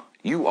you.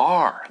 You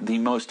are the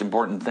most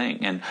important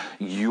thing, and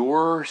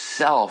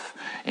yourself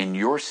and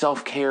your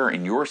self-care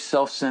and your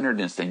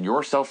self-centeredness and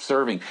your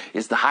self-serving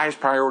is the highest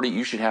priority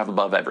you should have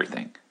above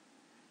everything.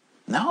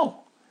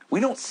 No, we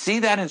don't see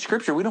that in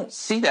Scripture. We don't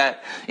see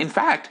that. In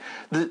fact,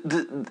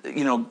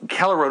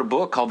 Keller wrote a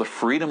book called The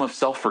Freedom of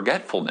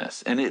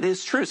Self-Forgetfulness, and it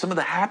is true. Some of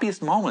the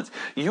happiest moments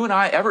you and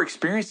I ever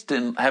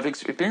have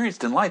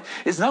experienced in life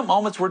is not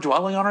moments we're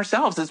dwelling on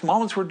ourselves. It's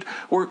moments where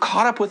we're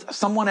caught up with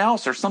someone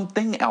else or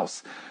something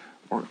else.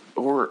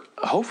 Or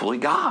hopefully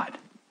God.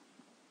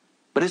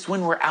 But it's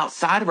when we're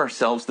outside of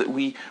ourselves that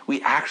we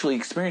actually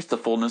experience the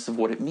fullness of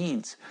what it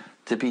means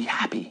to be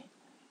happy.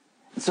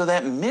 And so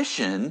that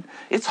mission,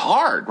 it's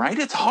hard, right?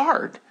 It's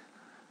hard.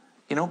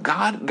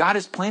 God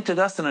has planted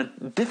us in a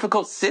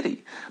difficult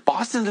city.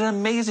 Boston's an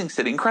amazing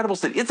city, incredible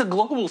city. It's a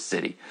global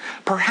city.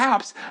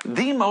 Perhaps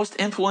the most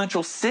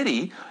influential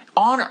city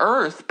on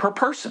earth per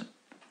person,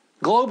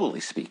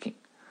 globally speaking.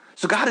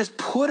 So God has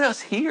put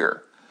us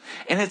here.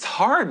 And it's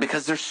hard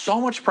because there's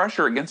so much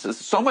pressure against us,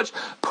 so much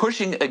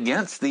pushing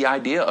against the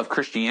idea of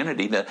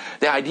Christianity, the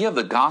idea of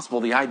the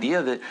gospel, the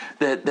idea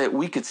that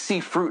we could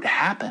see fruit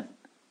happen.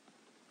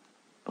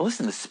 But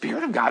listen, the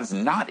Spirit of God is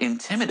not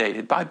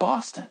intimidated by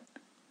Boston.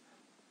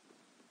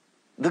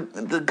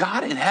 The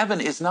God in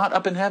heaven is not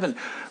up in heaven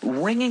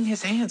wringing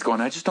his hands going,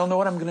 I just don't know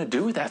what I'm going to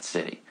do with that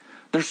city.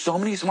 There's so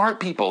many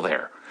smart people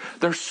there.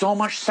 There's so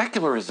much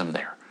secularism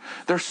there.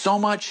 There's so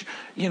much,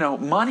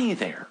 money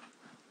there.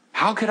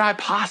 How could I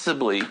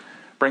possibly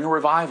bring a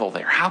revival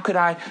there? How could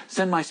I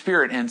send my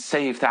Spirit and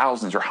save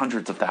thousands or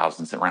hundreds of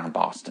thousands around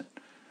Boston?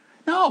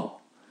 No.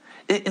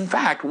 In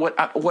fact, what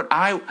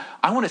I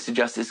want to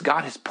suggest is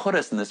God has put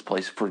us in this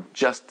place for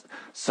just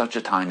such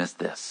a time as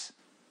this.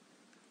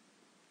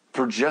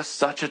 For just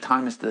such a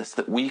time as this,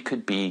 that we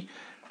could be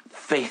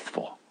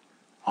faithful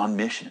on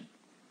mission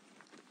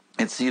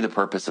and see the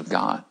purpose of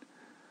God.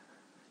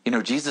 You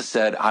know, Jesus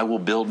said, I will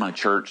build my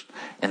church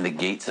and the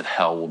gates of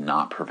hell will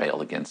not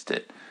prevail against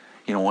it.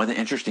 You know, one of the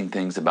interesting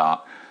things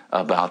about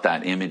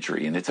that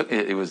imagery, and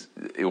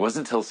it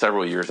wasn't until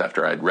several years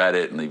after I'd read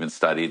it and even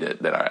studied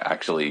it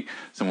that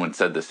someone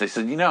said this. They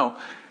said, you know,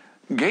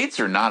 gates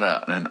are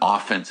not an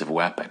offensive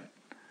weapon.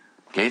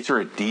 Gates are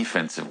a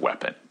defensive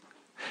weapon.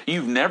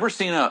 You've never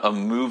seen a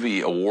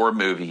war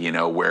movie, you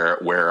know, where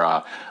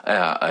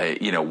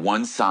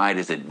one side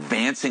is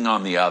advancing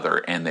on the other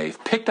and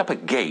they've picked up a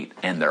gate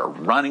and they're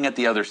running at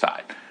the other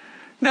side.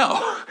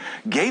 No,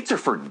 gates are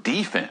for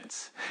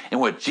defense. And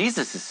what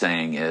Jesus is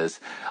saying is,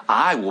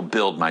 I will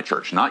build my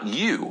church, not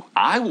you.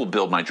 I will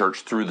build my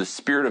church through the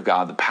Spirit of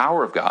God, the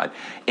power of God,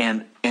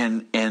 and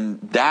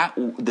that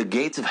the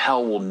gates of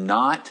hell will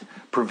not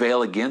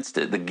prevail against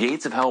it. The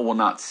gates of hell will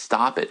not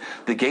stop it.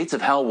 The gates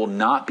of hell will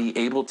not be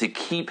able to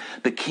keep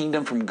the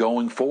kingdom from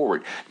going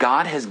forward.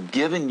 God has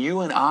given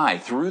you and I,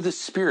 through the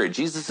Spirit,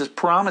 Jesus has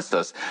promised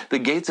us the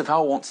gates of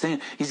hell won't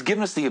stand. He's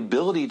given us the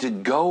ability to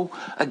go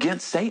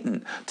against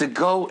Satan, to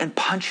go and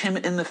punch him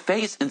in the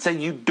face and say,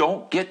 you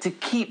don't get to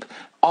keep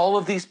all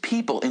of these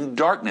people in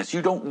darkness.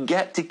 You don't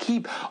get to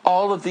keep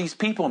all of these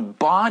people in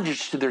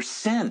bondage to their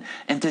sin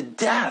and to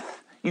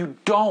death. You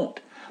don't.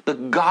 The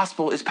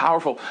gospel is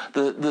powerful.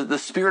 The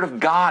Spirit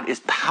of God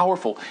is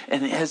powerful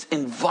and has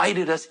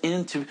invited us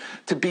into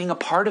being a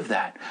part of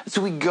that.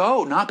 So we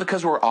go, not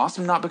because we're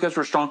awesome, not because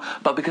we're strong,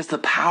 but because the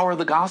power of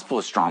the gospel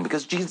is strong,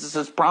 because Jesus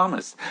has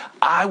promised,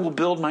 I will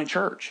build my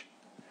church.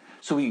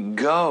 So we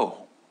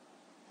go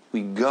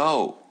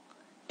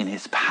in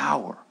his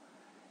power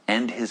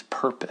and his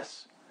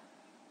purpose.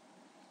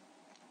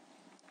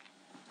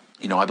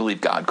 You know, I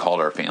believe God called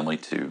our family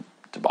to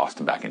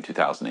Boston back in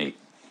 2008.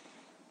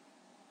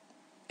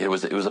 It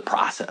was a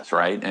process,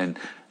 right? And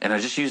I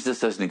just use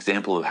this as an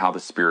example of how the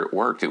Spirit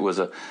worked. It was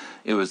the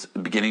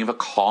beginning of a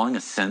calling,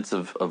 a sense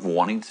of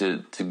wanting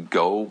to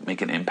go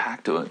make an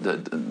impact,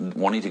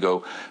 wanting to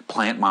go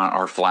plant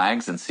our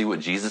flags and see what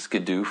Jesus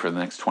could do for the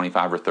next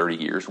 25 or 30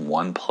 years,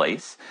 one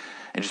place,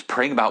 and just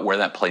praying about where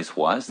that place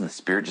was. And the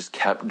Spirit just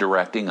kept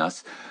directing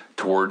us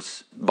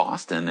towards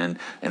Boston, and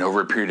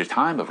over a period of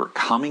time, over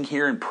coming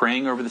here and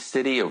praying over the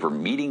city, over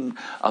meeting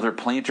other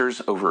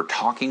planters, over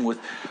talking with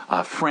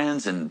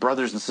friends and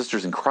brothers and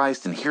sisters in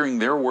Christ and hearing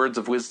their words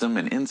of wisdom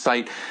and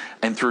insight,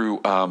 and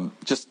through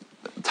just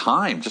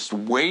time, just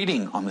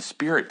waiting on the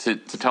Spirit to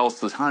tell us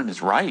the time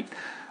is right.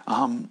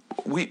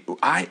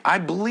 I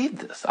believe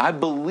this. I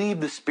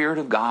believe the Spirit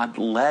of God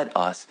led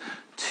us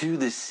to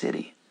this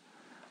city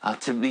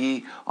to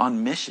be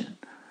on mission,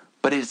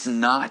 but it's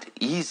not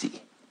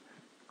easy.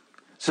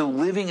 So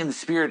living in the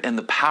Spirit and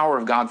the power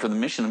of God for the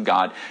mission of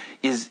God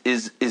is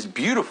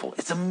beautiful.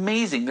 It's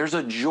amazing. There's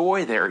a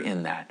joy there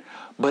in that.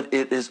 But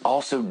it is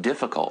also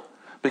difficult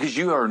because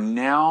you are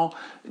now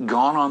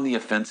gone on the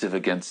offensive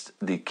against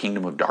the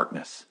kingdom of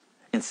darkness.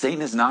 And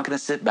Satan is not going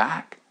to sit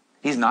back.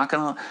 He's not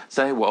going to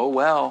say,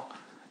 well.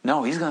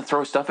 No, he's going to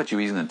throw stuff at you.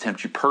 He's going to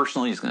tempt you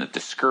personally. He's going to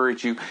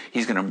discourage you.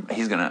 He's going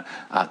to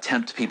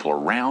tempt people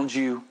around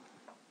you.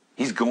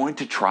 He's going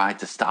to try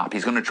to stop.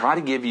 He's going to try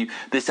to give you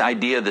this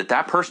idea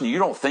that person you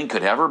don't think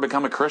could ever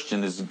become a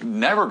Christian is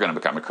never going to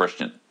become a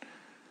Christian.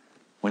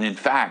 When in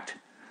fact,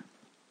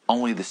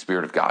 only the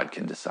Spirit of God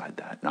can decide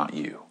that, not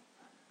you.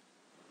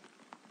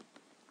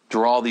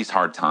 Through all these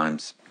hard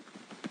times,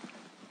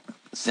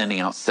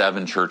 sending out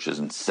 7 churches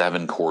and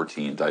 7 core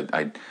teams.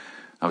 I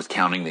was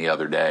counting the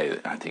other day.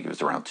 I think it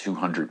was around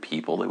 200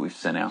 people that we've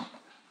sent out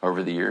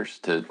over the years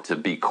to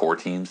be core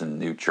teams in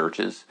new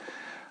churches.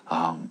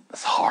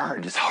 It's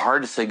hard. It's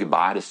hard to say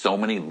goodbye to so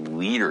many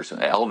leaders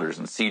and elders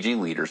and CG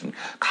leaders and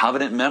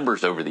covenant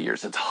members over the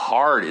years. It's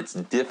hard. It's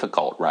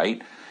difficult,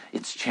 right?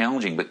 It's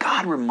challenging. But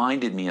God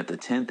reminded me at the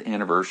 10th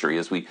anniversary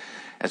as we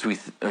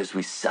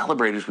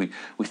celebrated, as we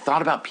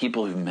thought about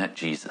people who met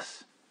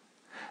Jesus,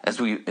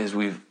 as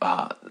we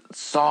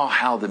saw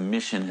how the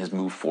mission has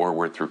moved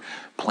forward through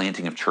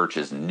planting of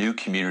churches and new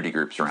community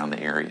groups around the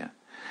area.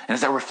 And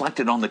as I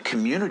reflected on the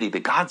community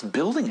that God's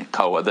building at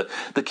Koa,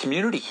 the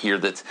community here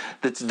that's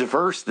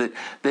diverse, that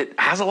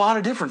has a lot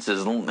of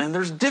differences, and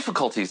there's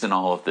difficulties in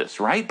all of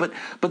this, right? But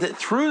that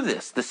through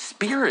this, the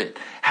Spirit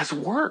has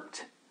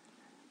worked.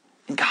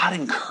 And God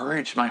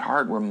encouraged my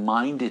heart,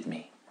 reminded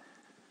me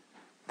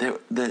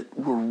that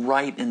we're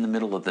right in the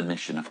middle of the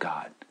mission of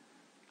God.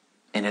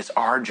 And it's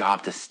our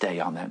job to stay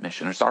on that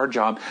mission. It's our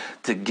job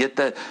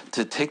to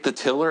to take the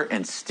tiller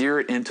and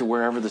steer it into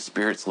wherever the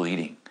Spirit's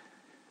leading.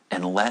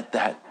 And let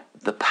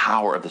the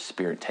power of the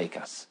Spirit take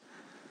us.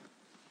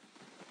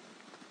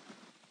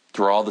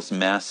 Through all this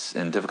mess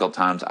and difficult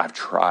times, I've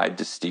tried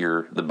to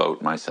steer the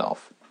boat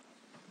myself.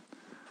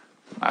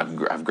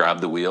 I've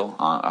grabbed the wheel,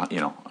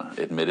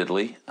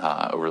 admittedly,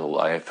 over the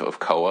life of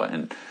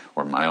Koa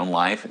or my own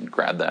life, and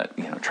grabbed that,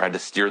 tried to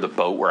steer the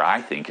boat where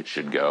I think it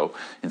should go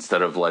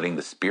instead of letting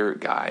the Spirit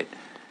guide.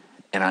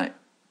 And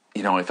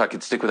if I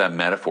could stick with that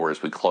metaphor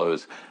as we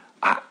close,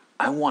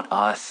 I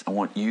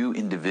want you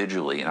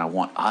individually, and I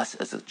want us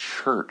as a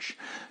church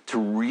to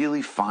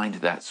really find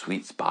that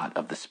sweet spot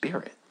of the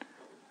Spirit,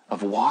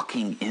 of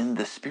walking in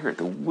the Spirit,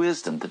 the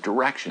wisdom, the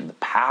direction, the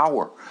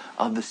power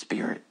of the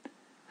Spirit.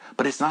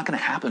 But it's not going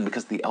to happen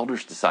because the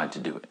elders decide to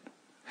do it.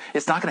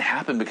 It's not going to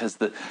happen because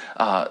the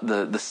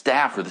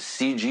staff or the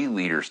CG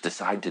leaders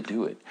decide to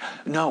do it.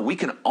 No, we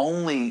can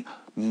only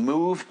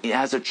move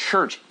as a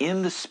church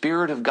in the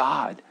Spirit of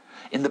God,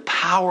 in the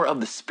power of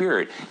the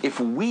Spirit, if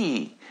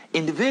we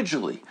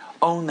individually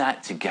own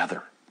that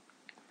together.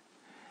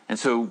 And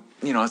so,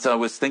 as I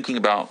was thinking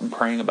about and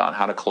praying about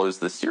how to close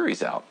this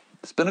series out,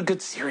 it's been a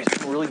good series. It's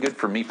been really good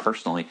for me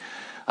personally,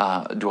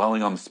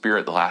 dwelling on the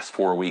Spirit the last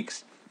 4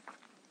 weeks.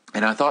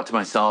 And I thought to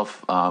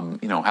myself,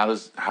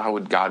 how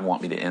would God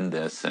want me to end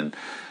this? And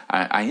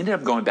I ended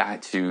up going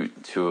back to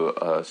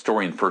a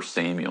story in 1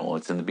 Samuel.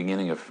 It's in the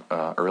beginning of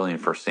early in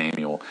 1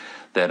 Samuel,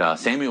 that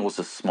Samuel was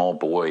a small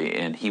boy,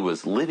 and he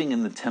was living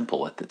in the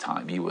temple at the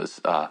time. He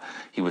was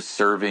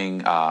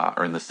serving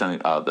or in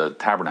the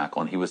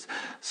tabernacle, and he was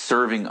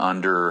serving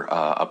under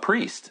a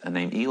priest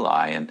named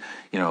Eli. And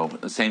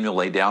Samuel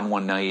lay down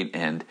one night,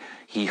 and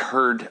he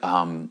heard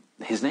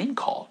his name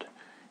called.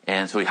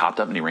 And so he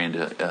hopped up and he ran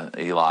to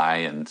Eli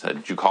and said,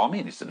 "Did you call me?"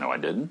 And he said, "No, I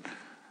didn't."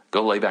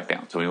 "Go lay back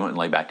down." So he went and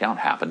lay back down.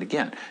 Happened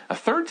again. A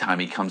third time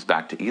he comes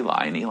back to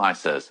Eli, and Eli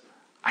says,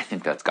 "I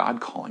think that's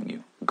God calling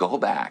you. Go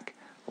back,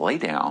 lay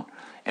down,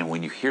 and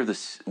when you hear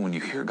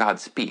God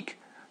speak,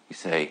 you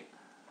say,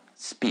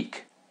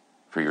 'Speak,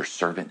 for your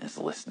servant is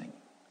listening.'"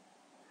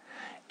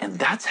 And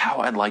that's how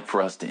I'd like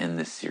for us to end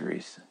this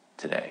series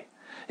today,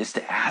 is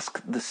to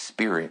ask the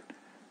Spirit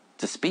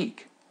to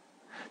speak,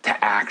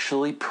 to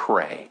actually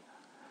pray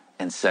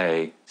and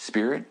say,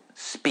 "Spirit,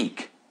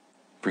 speak,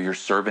 for your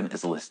servant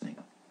is listening."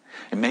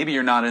 And maybe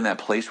you're not in that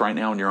place right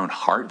now in your own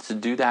heart to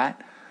do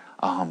that,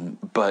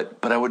 but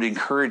I would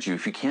encourage you,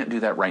 if you can't do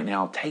that right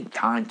now, take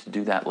time to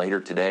do that later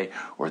today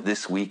or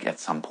this week at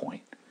some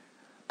point.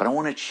 But I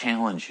want to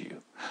challenge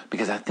you,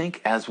 because I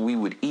think as we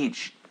would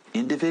each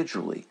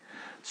individually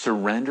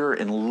surrender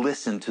and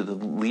listen to the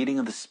leading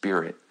of the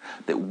Spirit,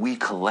 that we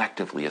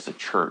collectively as a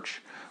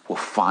church will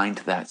find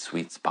that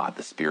sweet spot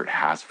the Spirit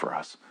has for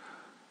us,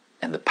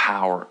 and the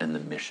power and the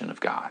mission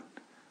of God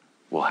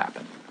will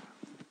happen.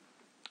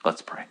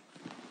 Let's pray.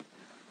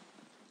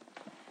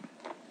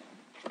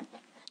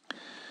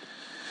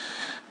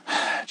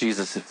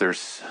 Jesus, if there's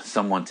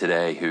someone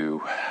today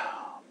who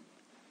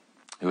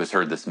has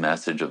heard this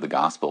message of the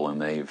gospel,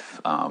 and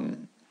they've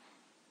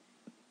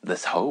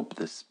this hope,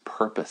 this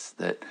purpose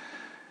that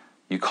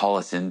you call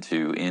us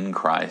into in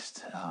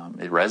Christ,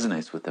 it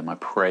resonates with them. I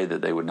pray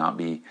that they would not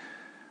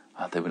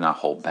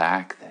hold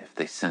back. If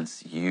they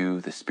sense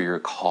you, the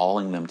Spirit,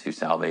 calling them to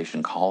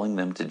salvation, calling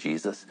them to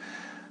Jesus,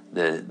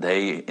 that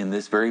they, in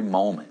this very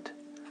moment,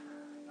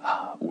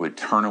 would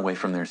turn away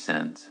from their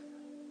sins.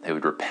 They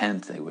would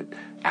repent. They would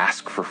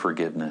ask for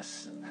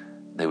forgiveness.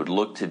 They would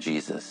look to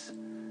Jesus,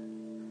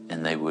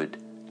 and they would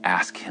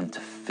ask Him to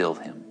fill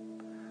them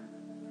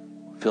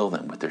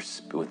with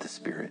the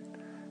Spirit.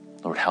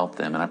 Lord, help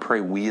them. And I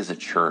pray we as a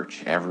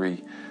church,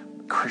 every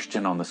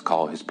Christian on this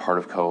call who's part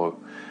of Koa,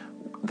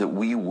 that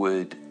we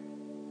would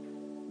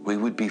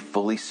be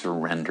fully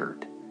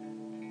surrendered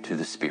to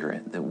the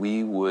Spirit, that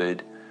we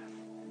would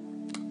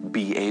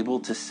be able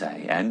to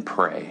say and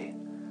pray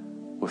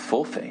with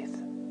full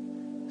faith,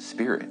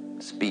 "Spirit,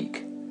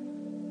 speak,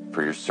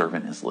 for your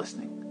servant is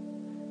listening."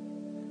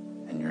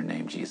 In your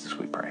name, Jesus,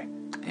 we pray.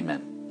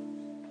 Amen.